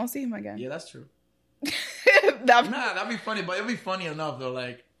pay and I won't see him again. Yeah, that's true. that'd be funny, but it'd be funny enough though.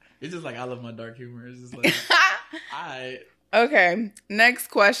 Like, it's just like, I love my dark humor. It's just like, Okay, next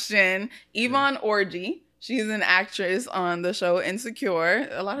question. Yvonne Orji. She's an actress on the show Insecure.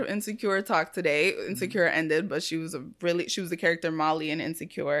 A lot of Insecure talk today. Insecure ended, but she was the character Molly in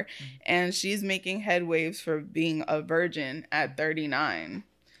Insecure, and she's making headwaves for being a virgin at 39.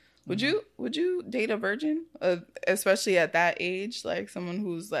 Would you date a virgin, especially at that age, like someone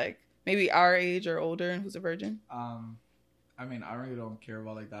who's like maybe our age or older and who's a virgin? I mean, I really don't care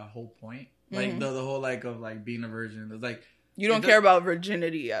about, like, that whole point, like the whole, like, of, like, being a virgin. It's like, you don't care about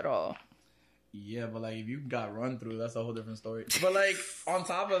virginity at all. Yeah, but, like, if you got run through, that's a whole different story. But, like, on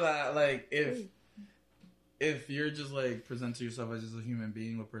top of that, like, if you're just, like, present to yourself as just a human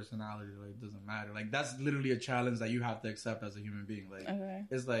being with personality, like, it doesn't matter. Like, that's literally a challenge that you have to accept as a human being. Like,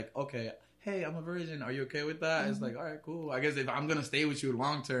 It's like, okay, hey, I'm a virgin. Are you okay with that? It's like, all right, cool. I guess if I'm going to stay with you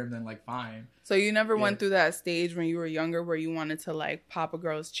long term, then, like, fine. So you never went through that stage when you were younger where you wanted to, like, pop a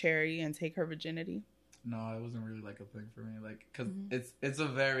girl's cherry and take her virginity? No, it wasn't really, like, a thing for me. Like, because it's a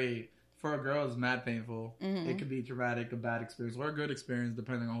very... For a girl, it's mad painful. It could be traumatic, a bad experience, or a good experience,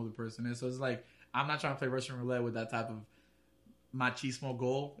 depending on who the person is. So it's like, I'm not trying to play Russian roulette with that type of machismo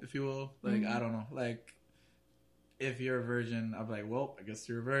goal, if you will. Like, I don't know. Like, if you're a virgin, I'm like, well, I guess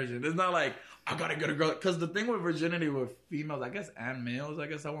you're a virgin. It's not like, I gotta get a girl. Because the thing with virginity with females, I guess, and males, I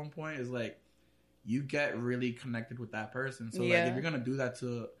guess, at one point, is like, you get really connected with that person. So, like, if you're gonna do that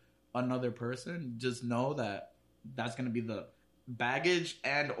to another person, just know that that's gonna be the baggage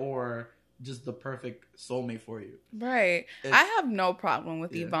and or just the perfect soulmate for you. Right. I have no problem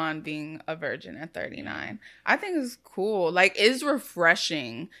with Yvonne being a virgin at 39. I think it's cool. Like, it's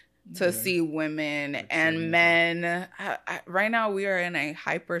refreshing to see women and men. Right now, we are in a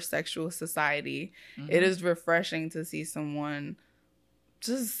hypersexual society. It is refreshing to see someone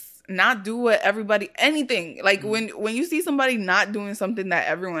just not do what anything. Like, when you see somebody not doing something that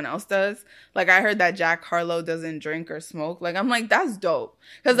everyone else does, like, I heard that Jack Harlow doesn't drink or smoke. Like, I'm like, that's dope.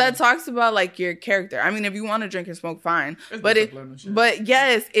 Because that talks about, like, your character. I mean, if you want to drink and smoke, fine. But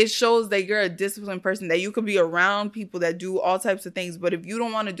yes, it shows that you're a disciplined person, that you could be around people that do all types of things. But if you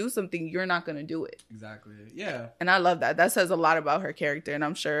don't want to do something, you're not going to do it. Exactly. Yeah. And I love that. That says a lot about her character. And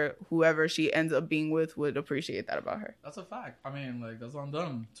I'm sure whoever she ends up being with would appreciate that about her. That's a fact. I mean, like, that's on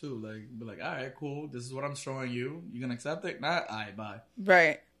them, too. Like, be like, all right, cool. This is what I'm showing you. You gonna accept it? Not, all right, bye.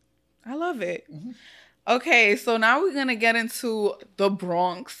 Right. I love it. Okay, so now we're gonna get into the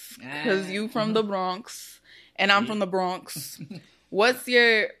Bronx, because you from the Bronx and I'm from the Bronx. What's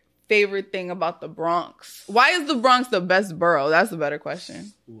your favorite thing about the Bronx? Why is the Bronx the best borough? That's a better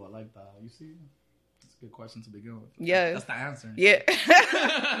question. Ooh, I like that. You see, that's a good question to begin with. Yeah, that's the answer. Yeah.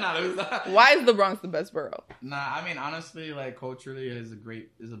 Why is the Bronx the best borough? Nah, I mean, honestly, like, culturally, it is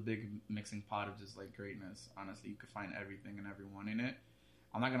a big mixing pot of just, like, greatness. Honestly, you could find everything and everyone in it.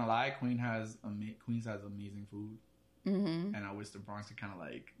 I'm not gonna lie, Queens has amazing food, and I wish the Bronx could kind of,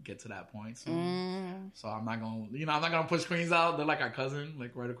 like, get to that point soon. So I'm not gonna push Queens out. They're like our cousin,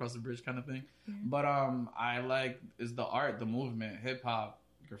 like, right across the bridge kind of thing. But I like is the art, the movement, hip hop,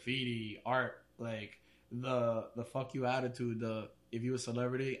 graffiti, art, like the fuck you attitude, the if you a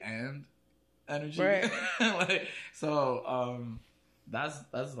celebrity and energy, right? Like, so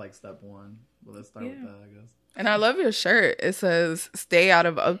that's like step one. But let's start with that, I guess. And I love your shirt. It says, stay out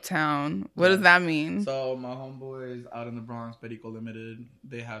of Uptown. What does that mean? So my homeboys out in the Bronx, Perico Limited,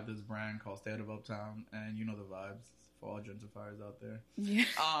 they have this brand called Stay Out of Uptown. And you know the vibes for all gentrifiers out there. Yeah.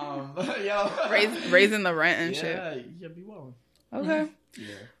 Raising the rent and shit. Yeah, be well. Okay.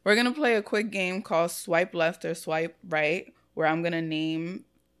 Yeah. We're going to play a quick game called Swipe Left or Swipe Right, where I'm going to name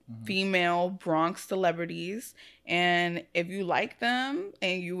female Bronx celebrities. And if you like them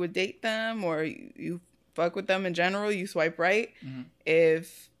and you would date them or you fuck with them in general, you swipe right.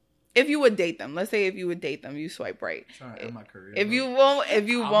 If you would date them, let's say if you would date them, you swipe right. I'm trying to end my career. If you won't, I'm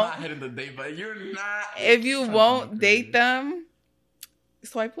not hitting the date, but you're not. If you won't date them,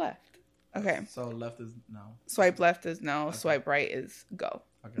 swipe left. Okay. So left is no. Swipe left is no. Okay. Swipe right is go.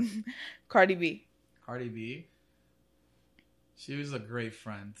 Okay. Cardi B. Cardi B. She was a great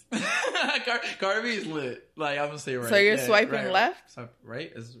friend. Cardi B is lit. Like, I'm gonna say right. So you're swiping left? Swipe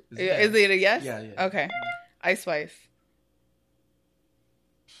right? Is it a yes? Yeah. Okay. Ice Spice.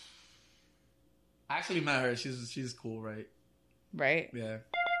 I actually met her. She's cool, right? Right? Yeah.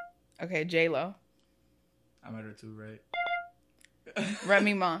 Okay, J-Lo. I met her too, right?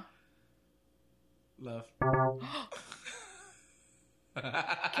 Remy Ma. Left.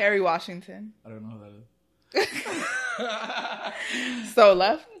 Kerry Washington. I don't know who that is. So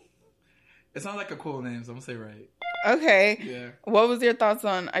left? It sounds like a cool name, so I'm gonna say right. Okay. Yeah. What was your thoughts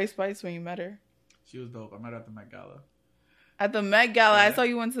on Ice Spice when you met her? She was dope. I met her at the Met Gala. At the Met Gala? Yeah. I saw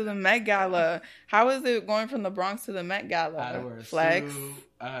you went to the Met Gala. How is it going from the Bronx to the Met Gala? I had to wear a flex. suit.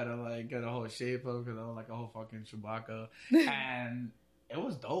 I had to get a whole shape up because I was like a whole fucking Chewbacca. And it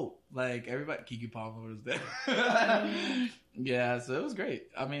was dope. Like, everybody, Keke Palmer was there. Yeah, so it was great.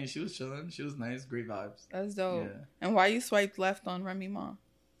 I mean, she was chilling. She was nice. Great vibes. That's dope. Yeah. And why you swiped left on Remy Ma?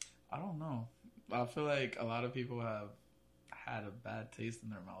 I don't know. I feel like a lot of people have had a bad taste in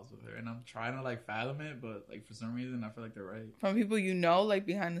their mouths with her. And I'm trying to, fathom it, but, for some reason, I feel like they're right. From people you know,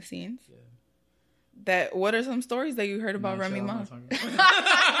 behind the scenes? Yeah. What are some stories that you heard about Remy Ma?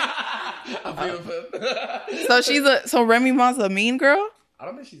 So Remy Ma's a mean girl? I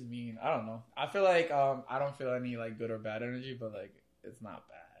don't think she's mean. I don't know. I feel like I don't feel any good or bad energy, but it's not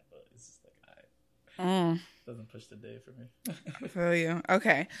bad. But it's just doesn't push the day for me. I feel you.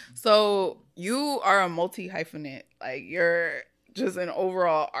 Okay, so you are a multi-hyphenate. You're just an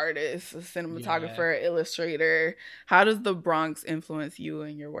overall artist, a cinematographer, illustrator. How does the Bronx influence you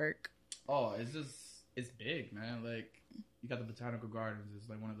and your work? Oh, it's big, man. You got the Botanical Gardens. It's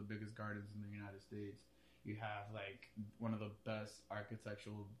one of the biggest gardens in the United States. You have one of the best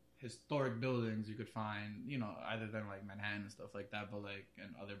architectural historic buildings you could find, other than Manhattan and stuff like that, but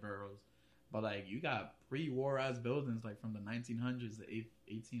in other boroughs. But you got pre-war ass buildings from the 1900s, the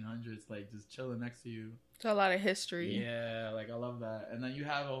 1800s, just chilling next to you. It's a lot of history. Yeah, I love that. And then you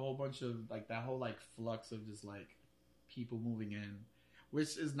have a whole bunch of that whole flux of just people moving in,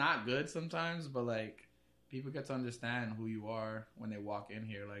 which is not good sometimes, but people get to understand who you are when they walk in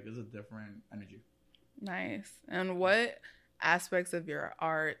here. It's a different energy. Nice. And what aspects of your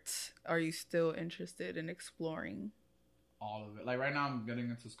art are you still interested in exploring? All of it. Right now I'm getting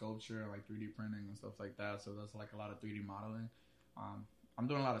into sculpture, 3D printing and stuff like that. So that's a lot of 3D modeling. I'm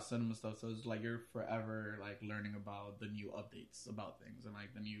doing a lot of cinema stuff. So it's you're forever learning about the new updates about things and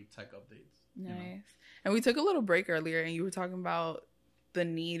the new tech updates. Nice. And we took a little break earlier and you were talking about the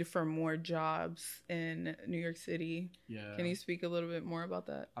need for more jobs in New York City. Yeah. Can you speak a little bit more about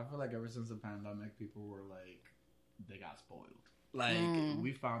that? I feel ever since the pandemic, people were they got spoiled.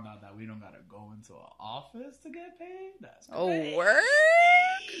 We found out that we don't gotta go into an office to get paid. That's crazy. Oh, word?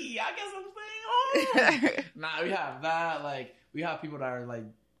 I guess I'm staying home. Nah, we have that. We have people that are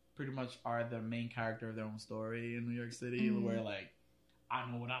pretty much are the main character of their own story in New York City, where I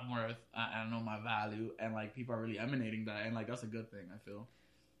know what I'm worth. I know my value, and people are really emanating that, and that's a good thing. I feel.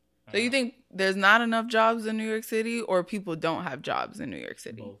 So you think there's not enough jobs in New York City, or people don't have jobs in New York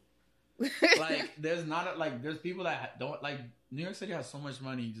City? Both. There's not there's people that don't New York City has so much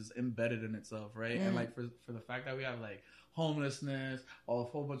money just embedded in itself, right? And for the fact that we have homelessness, a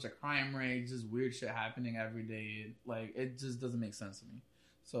whole bunch of crime rates, just weird shit happening every day, it just doesn't make sense to me.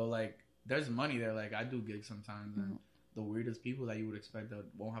 So there's money there. I do gigs sometimes, and the weirdest people that you would expect that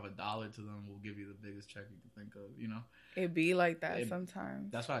won't have a dollar to them will give you the biggest check you can think of, It be like that sometimes.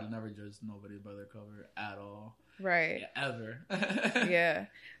 That's why I never judge nobody by their cover at all. Right. Yeah, ever. Yeah.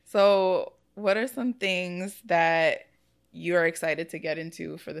 So what are some things that you're excited to get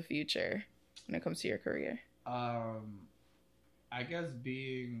into for the future when it comes to your career? I guess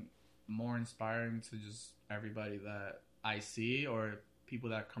being more inspiring to just everybody that I see or people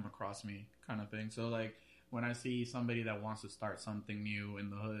that come across me kind of thing. So when I see somebody that wants to start something new in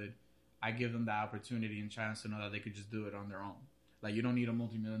the hood, I give them the opportunity and chance to know that they could just do it on their own. You don't need a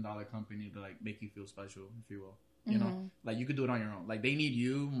multi-million-dollar company to make you feel special, if you will. You know, you could do it on your own. They need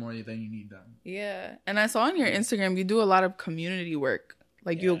you more than you need them. Yeah. And I saw on your Instagram, you do a lot of community work.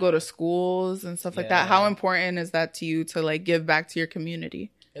 Like you'll go to schools and stuff like that. How important is that to you to like give back to your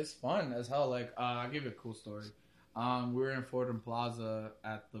community? It's fun as hell. Like I'll give you a cool story. We were in Fordham Plaza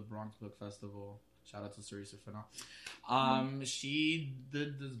at the Bronx Book Festival. Shout out to Sarisa Fennell. She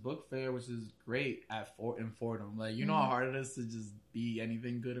did this book fair, which is great in Fordham. Like, you know how hard it is to just be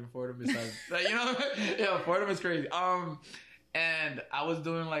anything good in Fordham besides, like, you know, yeah, Fordham is crazy. And I was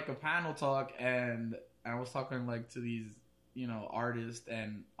doing like a panel talk, and I was talking like to these, you know, artists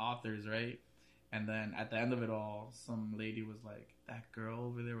and authors, right? And then at the end of it all, some lady was like, that girl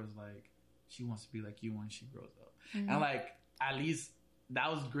over there was like, she wants to be like you when she grows up. And like, at least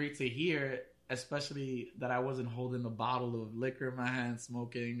that was great to hear, especially that I wasn't holding a bottle of liquor in my hand,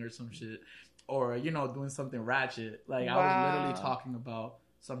 smoking or some shit, or, you know, doing something ratchet. Like, I was literally talking about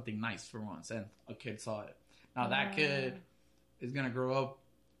something nice for once, and a kid saw it. Now, that kid is going to grow up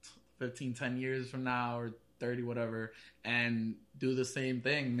 10 years from now, or 30, whatever, and do the same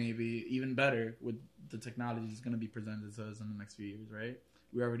thing, maybe even better with the technology that's going to be presented to us in the next few years, right?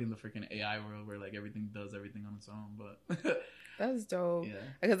 We're already in the freaking AI world where, like, everything does everything on its own, but... That's dope. Yeah.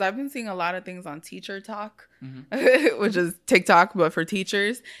 Because I've been seeing a lot of things on Teacher Talk, which is TikTok, but for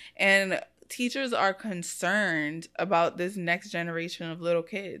teachers. And teachers are concerned about this next generation of little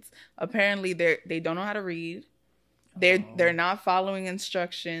kids. Apparently, they don't know how to read. They're not following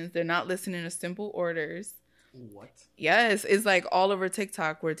instructions. They're not listening to simple orders. What? Yes, it's like all over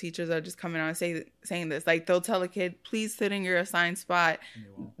TikTok where teachers are just coming on and saying this. Like, they'll tell a kid, please sit in your assigned spot.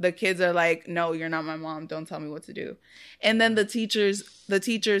 The kids are like, no, you're not my mom. Don't tell me what to do. And then the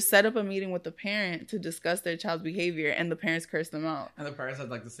teachers set up a meeting with the parent to discuss their child's behavior, and the parents curse them out. And the parents had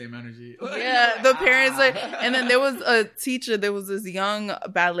like the same energy. Yeah, the parents are. And then there was a teacher, there was this young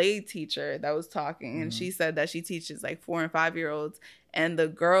ballet teacher that was talking, and she said that she teaches like 4 and 5-year-olds. And the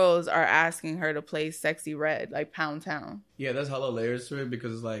girls are asking her to play Sexy Red, like Pound Town. Yeah, there's hella layers to it,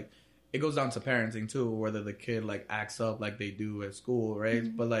 because like it goes down to parenting too, whether the kid like acts up like they do at school,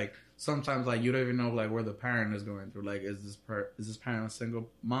 right? But like sometimes like you don't even know like where the parent is going through. Like, is this parent a single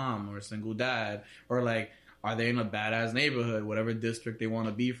mom or a single dad, or like are they in a badass neighborhood, whatever district they want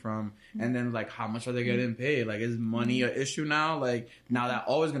to be from? And then, like, how much are they getting paid? Like, is money an issue now? Like, now that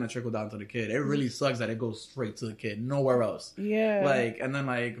always going to trickle down to the kid. It really sucks that it goes straight to the kid, nowhere else. Yeah. Like, and then,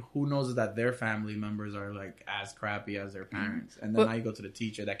 like, who knows that their family members are, like, as crappy as their parents? And then now you go to the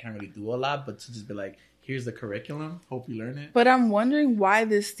teacher that can't really do a lot, but to just be like, here's the curriculum. Hope you learn it. But I'm wondering why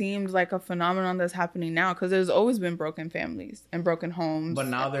this seems like a phenomenon that's happening now, because there's always been broken families and broken homes. But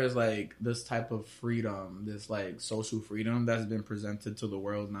now there's like this type of freedom, this like social freedom that's been presented to the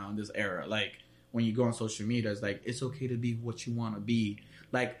world now in this era. Like when you go on social media, it's like, it's okay to be what you want to be.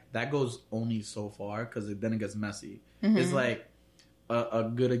 Like that goes only so far, because then it gets messy. It's like a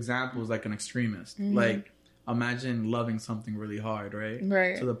good example is like an extremist. Like, imagine loving something really hard,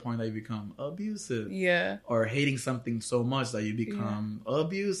 right? To the point that you become abusive. Yeah. Or hating something so much that you become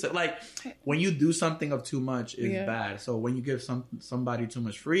abusive. Like, when you do something of too much, it's bad. So when you give somebody too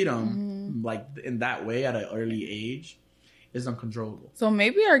much freedom, like in that way at an early age, is uncontrollable. So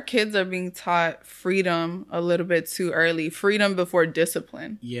maybe our kids are being taught freedom a little bit too early. Freedom before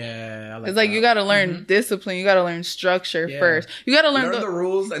discipline. Yeah. It's like you got to learn discipline. You got to learn structure first. You got to learn the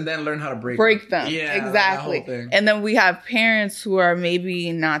rules and then learn how to break them. Yeah, exactly. And then we have parents who are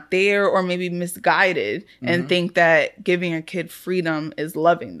maybe not there or maybe misguided and think that giving a kid freedom is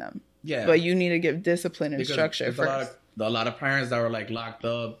loving them. Yeah. But you need to give discipline and structure first. A lot of parents that were like locked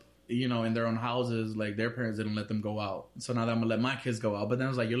up, you know, in their own houses, like their parents didn't let them go out. So now that I'm gonna let my kids go out. But then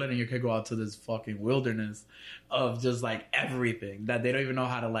it's like, you're letting your kid go out to this fucking wilderness of just like everything that they don't even know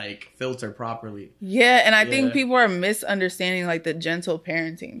how to like filter properly. Yeah, and I think people are misunderstanding like the gentle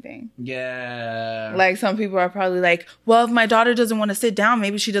parenting thing. Yeah. Like some people are probably like, well, if my daughter doesn't want to sit down,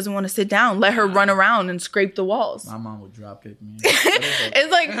 maybe she doesn't want to sit down. Let her run around and scrape the walls. My mom would drop kick me.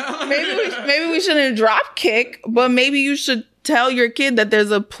 It's like, maybe we shouldn't drop kick, but maybe you should tell your kid that there's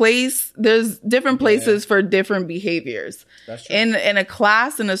different places for different behaviors. That's true. In a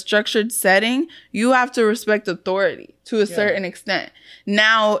class, in a structured setting, you have to respect authority to a certain extent.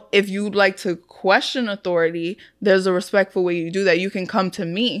 Now, if you'd like to question authority, there's a respectful way you do that. You can come to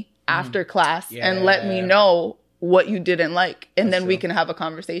me after class and let me know what you didn't like. And then we can have a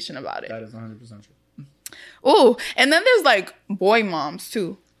conversation about it. That is 100% true. Oh, and then there's like boy moms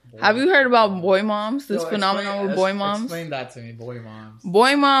too. Have you heard about boy moms? This phenomenon with boy moms? Explain that to me, boy moms.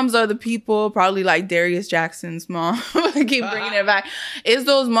 Boy moms are the people, probably like Darius Jackson's mom. I keep bringing it back. It's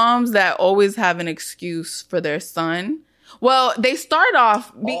those moms that always have an excuse for their son. Well, they start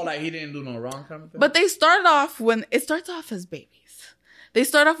off... like he didn't do no wrong kind of thing? But they start off it starts off as babies. they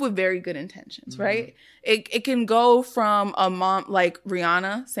start off with very good intentions, right? It can go from a mom like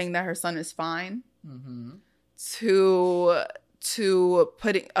Rihanna saying that her son is fine to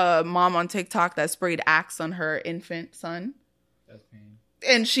putting a mom on TikTok that sprayed Axe on her infant son. That's pain.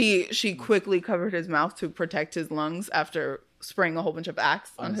 And she quickly covered his mouth to protect his lungs after spraying a whole bunch of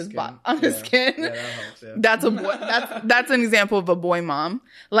Axe on his skin. Yeah, that helps, yeah. That's a boy. That's an example of a boy mom.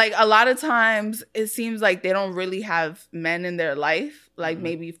 Like a lot of times, it seems like they don't really have men in their life, like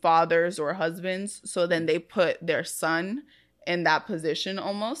maybe fathers or husbands. So then they put their son in that position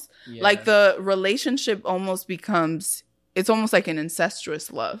almost. Yeah. Like the relationship almost becomes. It's almost like an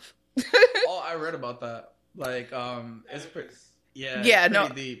incestuous love. Oh, I read about that. Like, it's pretty. Yeah,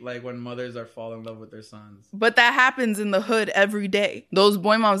 pretty deep, like when mothers are falling in love with their sons. But that happens in the hood every day. Those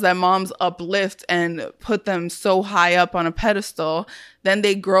boy moms that moms uplift and put them so high up on a pedestal, then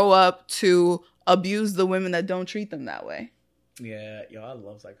they grow up to abuse the women that don't treat them that way. Yeah, I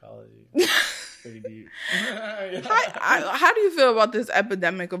love psychology. Pretty deep. How do you feel about this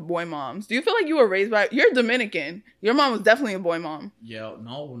epidemic of boy moms? Do you feel like you were raised by... You're Dominican. Your mom was definitely a boy mom. Yeah,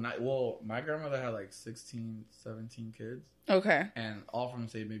 no, well, my grandmother had like 16, 17 kids. Okay. And all from the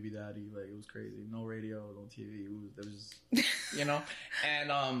same baby daddy. Like, it was crazy. No radio, no TV. It was you know? And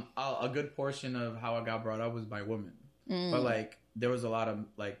a good portion of how I got brought up was by women. But, like, there was a lot of,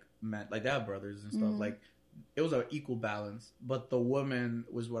 like, men. Like, they have brothers and stuff. Like, it was an equal balance. But the woman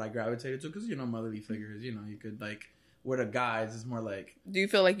was what I gravitated to. Because, you know, motherly figures, you know, you could, like... With the guys, it's more like... Do you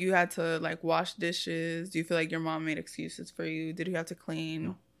feel like you had to, like, wash dishes? Do you feel like your mom made excuses for you? Did you have to clean?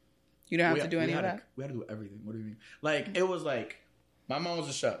 No. You didn't have to do any of that? We had to do everything. What do you mean? Like, it was like... My mom was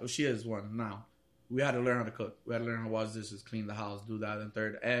a chef. Well, she is one now. We had to learn how to cook. We had to learn how to wash dishes, clean the house, do that and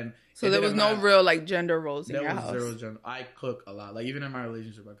third. And so there was no real, like, gender roles in your house? There was 0 gender. I cook a lot. Like, even in my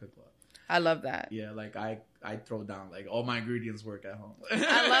relationship, I cook a lot. I love that. Yeah, like, I throw down. Like, all my ingredients work at home.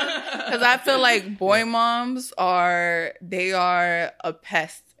 I love it. Because I feel like boy moms are a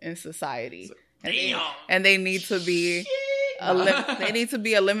pest in society. So, and they need to be... they need to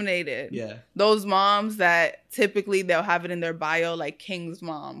be eliminated. Yeah. Those moms that typically they'll have it in their bio, like King's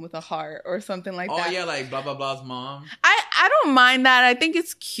mom with a heart or something like that. Oh, yeah, like blah, blah, blah's mom. I don't mind that. I think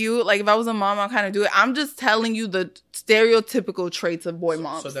it's cute. Like, if I was a mom, I'll kind of do it. I'm just telling you the stereotypical traits of boy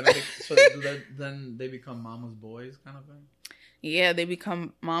moms. So then they become mama's boys kind of thing? Yeah, they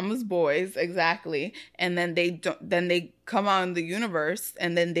become mama's boys, exactly. And then they come out in the universe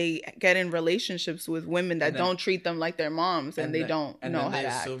and then they get in relationships with women that don't treat them like their moms and they don't know how to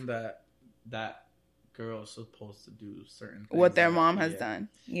act. And they assume that girl is supposed to do certain things. What their mom has done.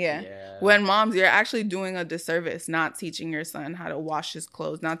 Yeah. When moms, you're actually doing a disservice not teaching your son how to wash his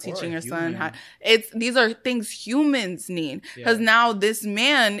clothes, not teaching your son how... These are things humans need. Because now this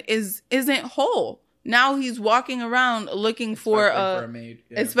man isn't whole. Now he's walking around looking for a maid.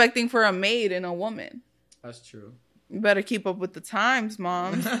 Yeah. Expecting for a maid and a woman. That's true. You better keep up with the times,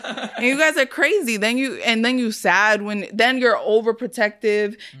 mom. And you guys are crazy. Then you sad then you're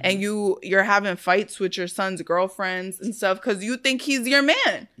overprotective and you're having fights with your son's girlfriends and stuff because you think he's your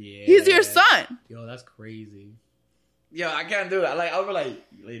man. Yeah. He's your son. Yo, that's crazy. Yo, I can't do that. Like, I'll be like,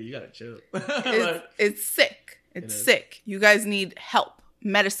 lady, you gotta chill. It's sick. It's sick. You guys need help.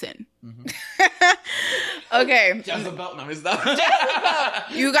 Medicine. Okay. Jezebel. No, it's not.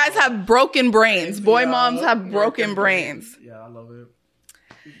 Jezebel. You guys have broken brains. Boy moms have broken brains. Yeah, I love it.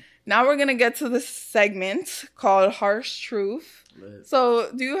 Now we're going to get to the segment called Harsh Truth. Lit.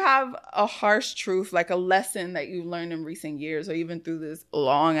 So do you have a harsh truth, like a lesson that you've learned in recent years or even through this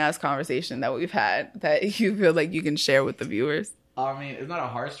long-ass conversation that we've had that you feel like you can share with the viewers? I mean, it's not a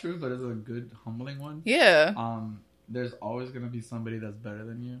harsh truth, but it's a good, humbling one. Yeah. There's always going to be somebody that's better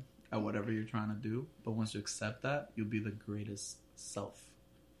than you at whatever you're trying to do. But once you accept that, you'll be the greatest self.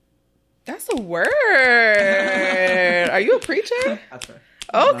 That's a word. Are you a preacher? That's right.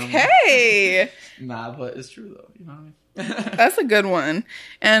 Okay. Nah, but it's true, though. You know what I mean? That's a good one.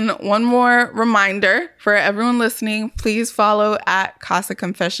 And one more reminder for everyone listening, please follow at Casa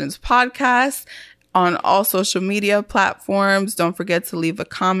Confessions Podcast on all social media platforms. Don't forget to leave a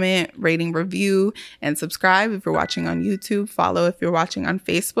comment, rating, review, and subscribe if you're watching on YouTube. Follow if you're watching on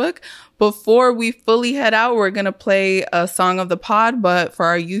Facebook. Before we fully head out, we're going to play a song of the pod. But for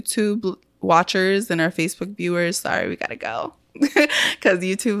our YouTube watchers and our Facebook viewers, sorry, we got to go. Because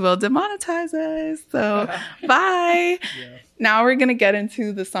YouTube will demonetize us. So, bye. Yeah. Now we're going to get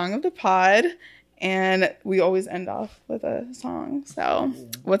into the song of the pod. And we always end off with a song. So,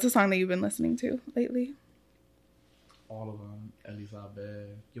 what's a song that you've been listening to lately? All of them. Elizabeth.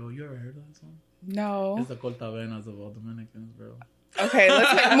 Yo, you ever heard of that song? No. It's the Cortavenas of all Dominicans, bro. Okay,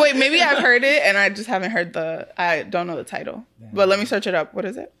 wait, maybe I've heard it and I just haven't heard I don't know the title. Damn. But let me search it up. What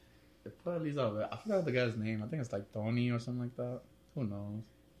is it? I forgot the guy's name. I think it's like Tony or something like that. Who knows?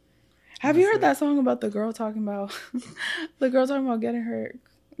 Have you heard that song about the girl talking about getting her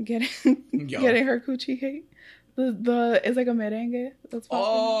coochie hate? It's like a merengue. That's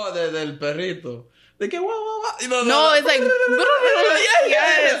del perrito. De que no, it's like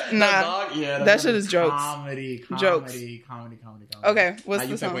yes. Nah, that shit is jokes. Comedy. Okay, what's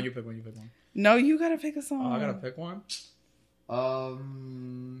the song? You pick one. No, you gotta pick a song. Oh, I gotta pick one.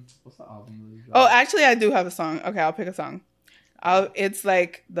 What's the album? Oh, actually, I do have a song. Okay, I'll pick a song. It's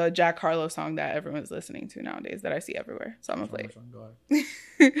like the Jack Harlow song that everyone's listening to nowadays that I see everywhere. So I'm gonna play it.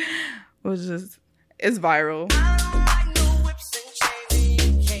 It's viral.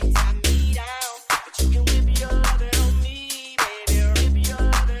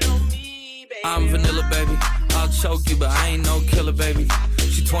 I'm vanilla, baby. I'll choke you, but I ain't no killer, baby.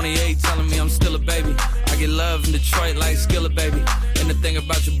 She 28, telling me I'm still a baby. I get love in Detroit like Skillet, baby. And the thing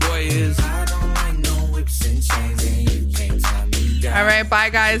about your boy is I don't like no whips and chains, and you can't tie me down. All right, bye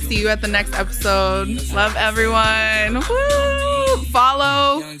guys. See you at the next episode. Love everyone. Woo!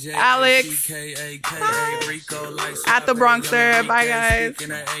 Follow Alex. At the Bronxer. Bye guys.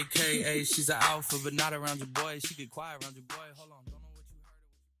 She's an alpha, but not around your boy. She get quiet around your boy. Hold on.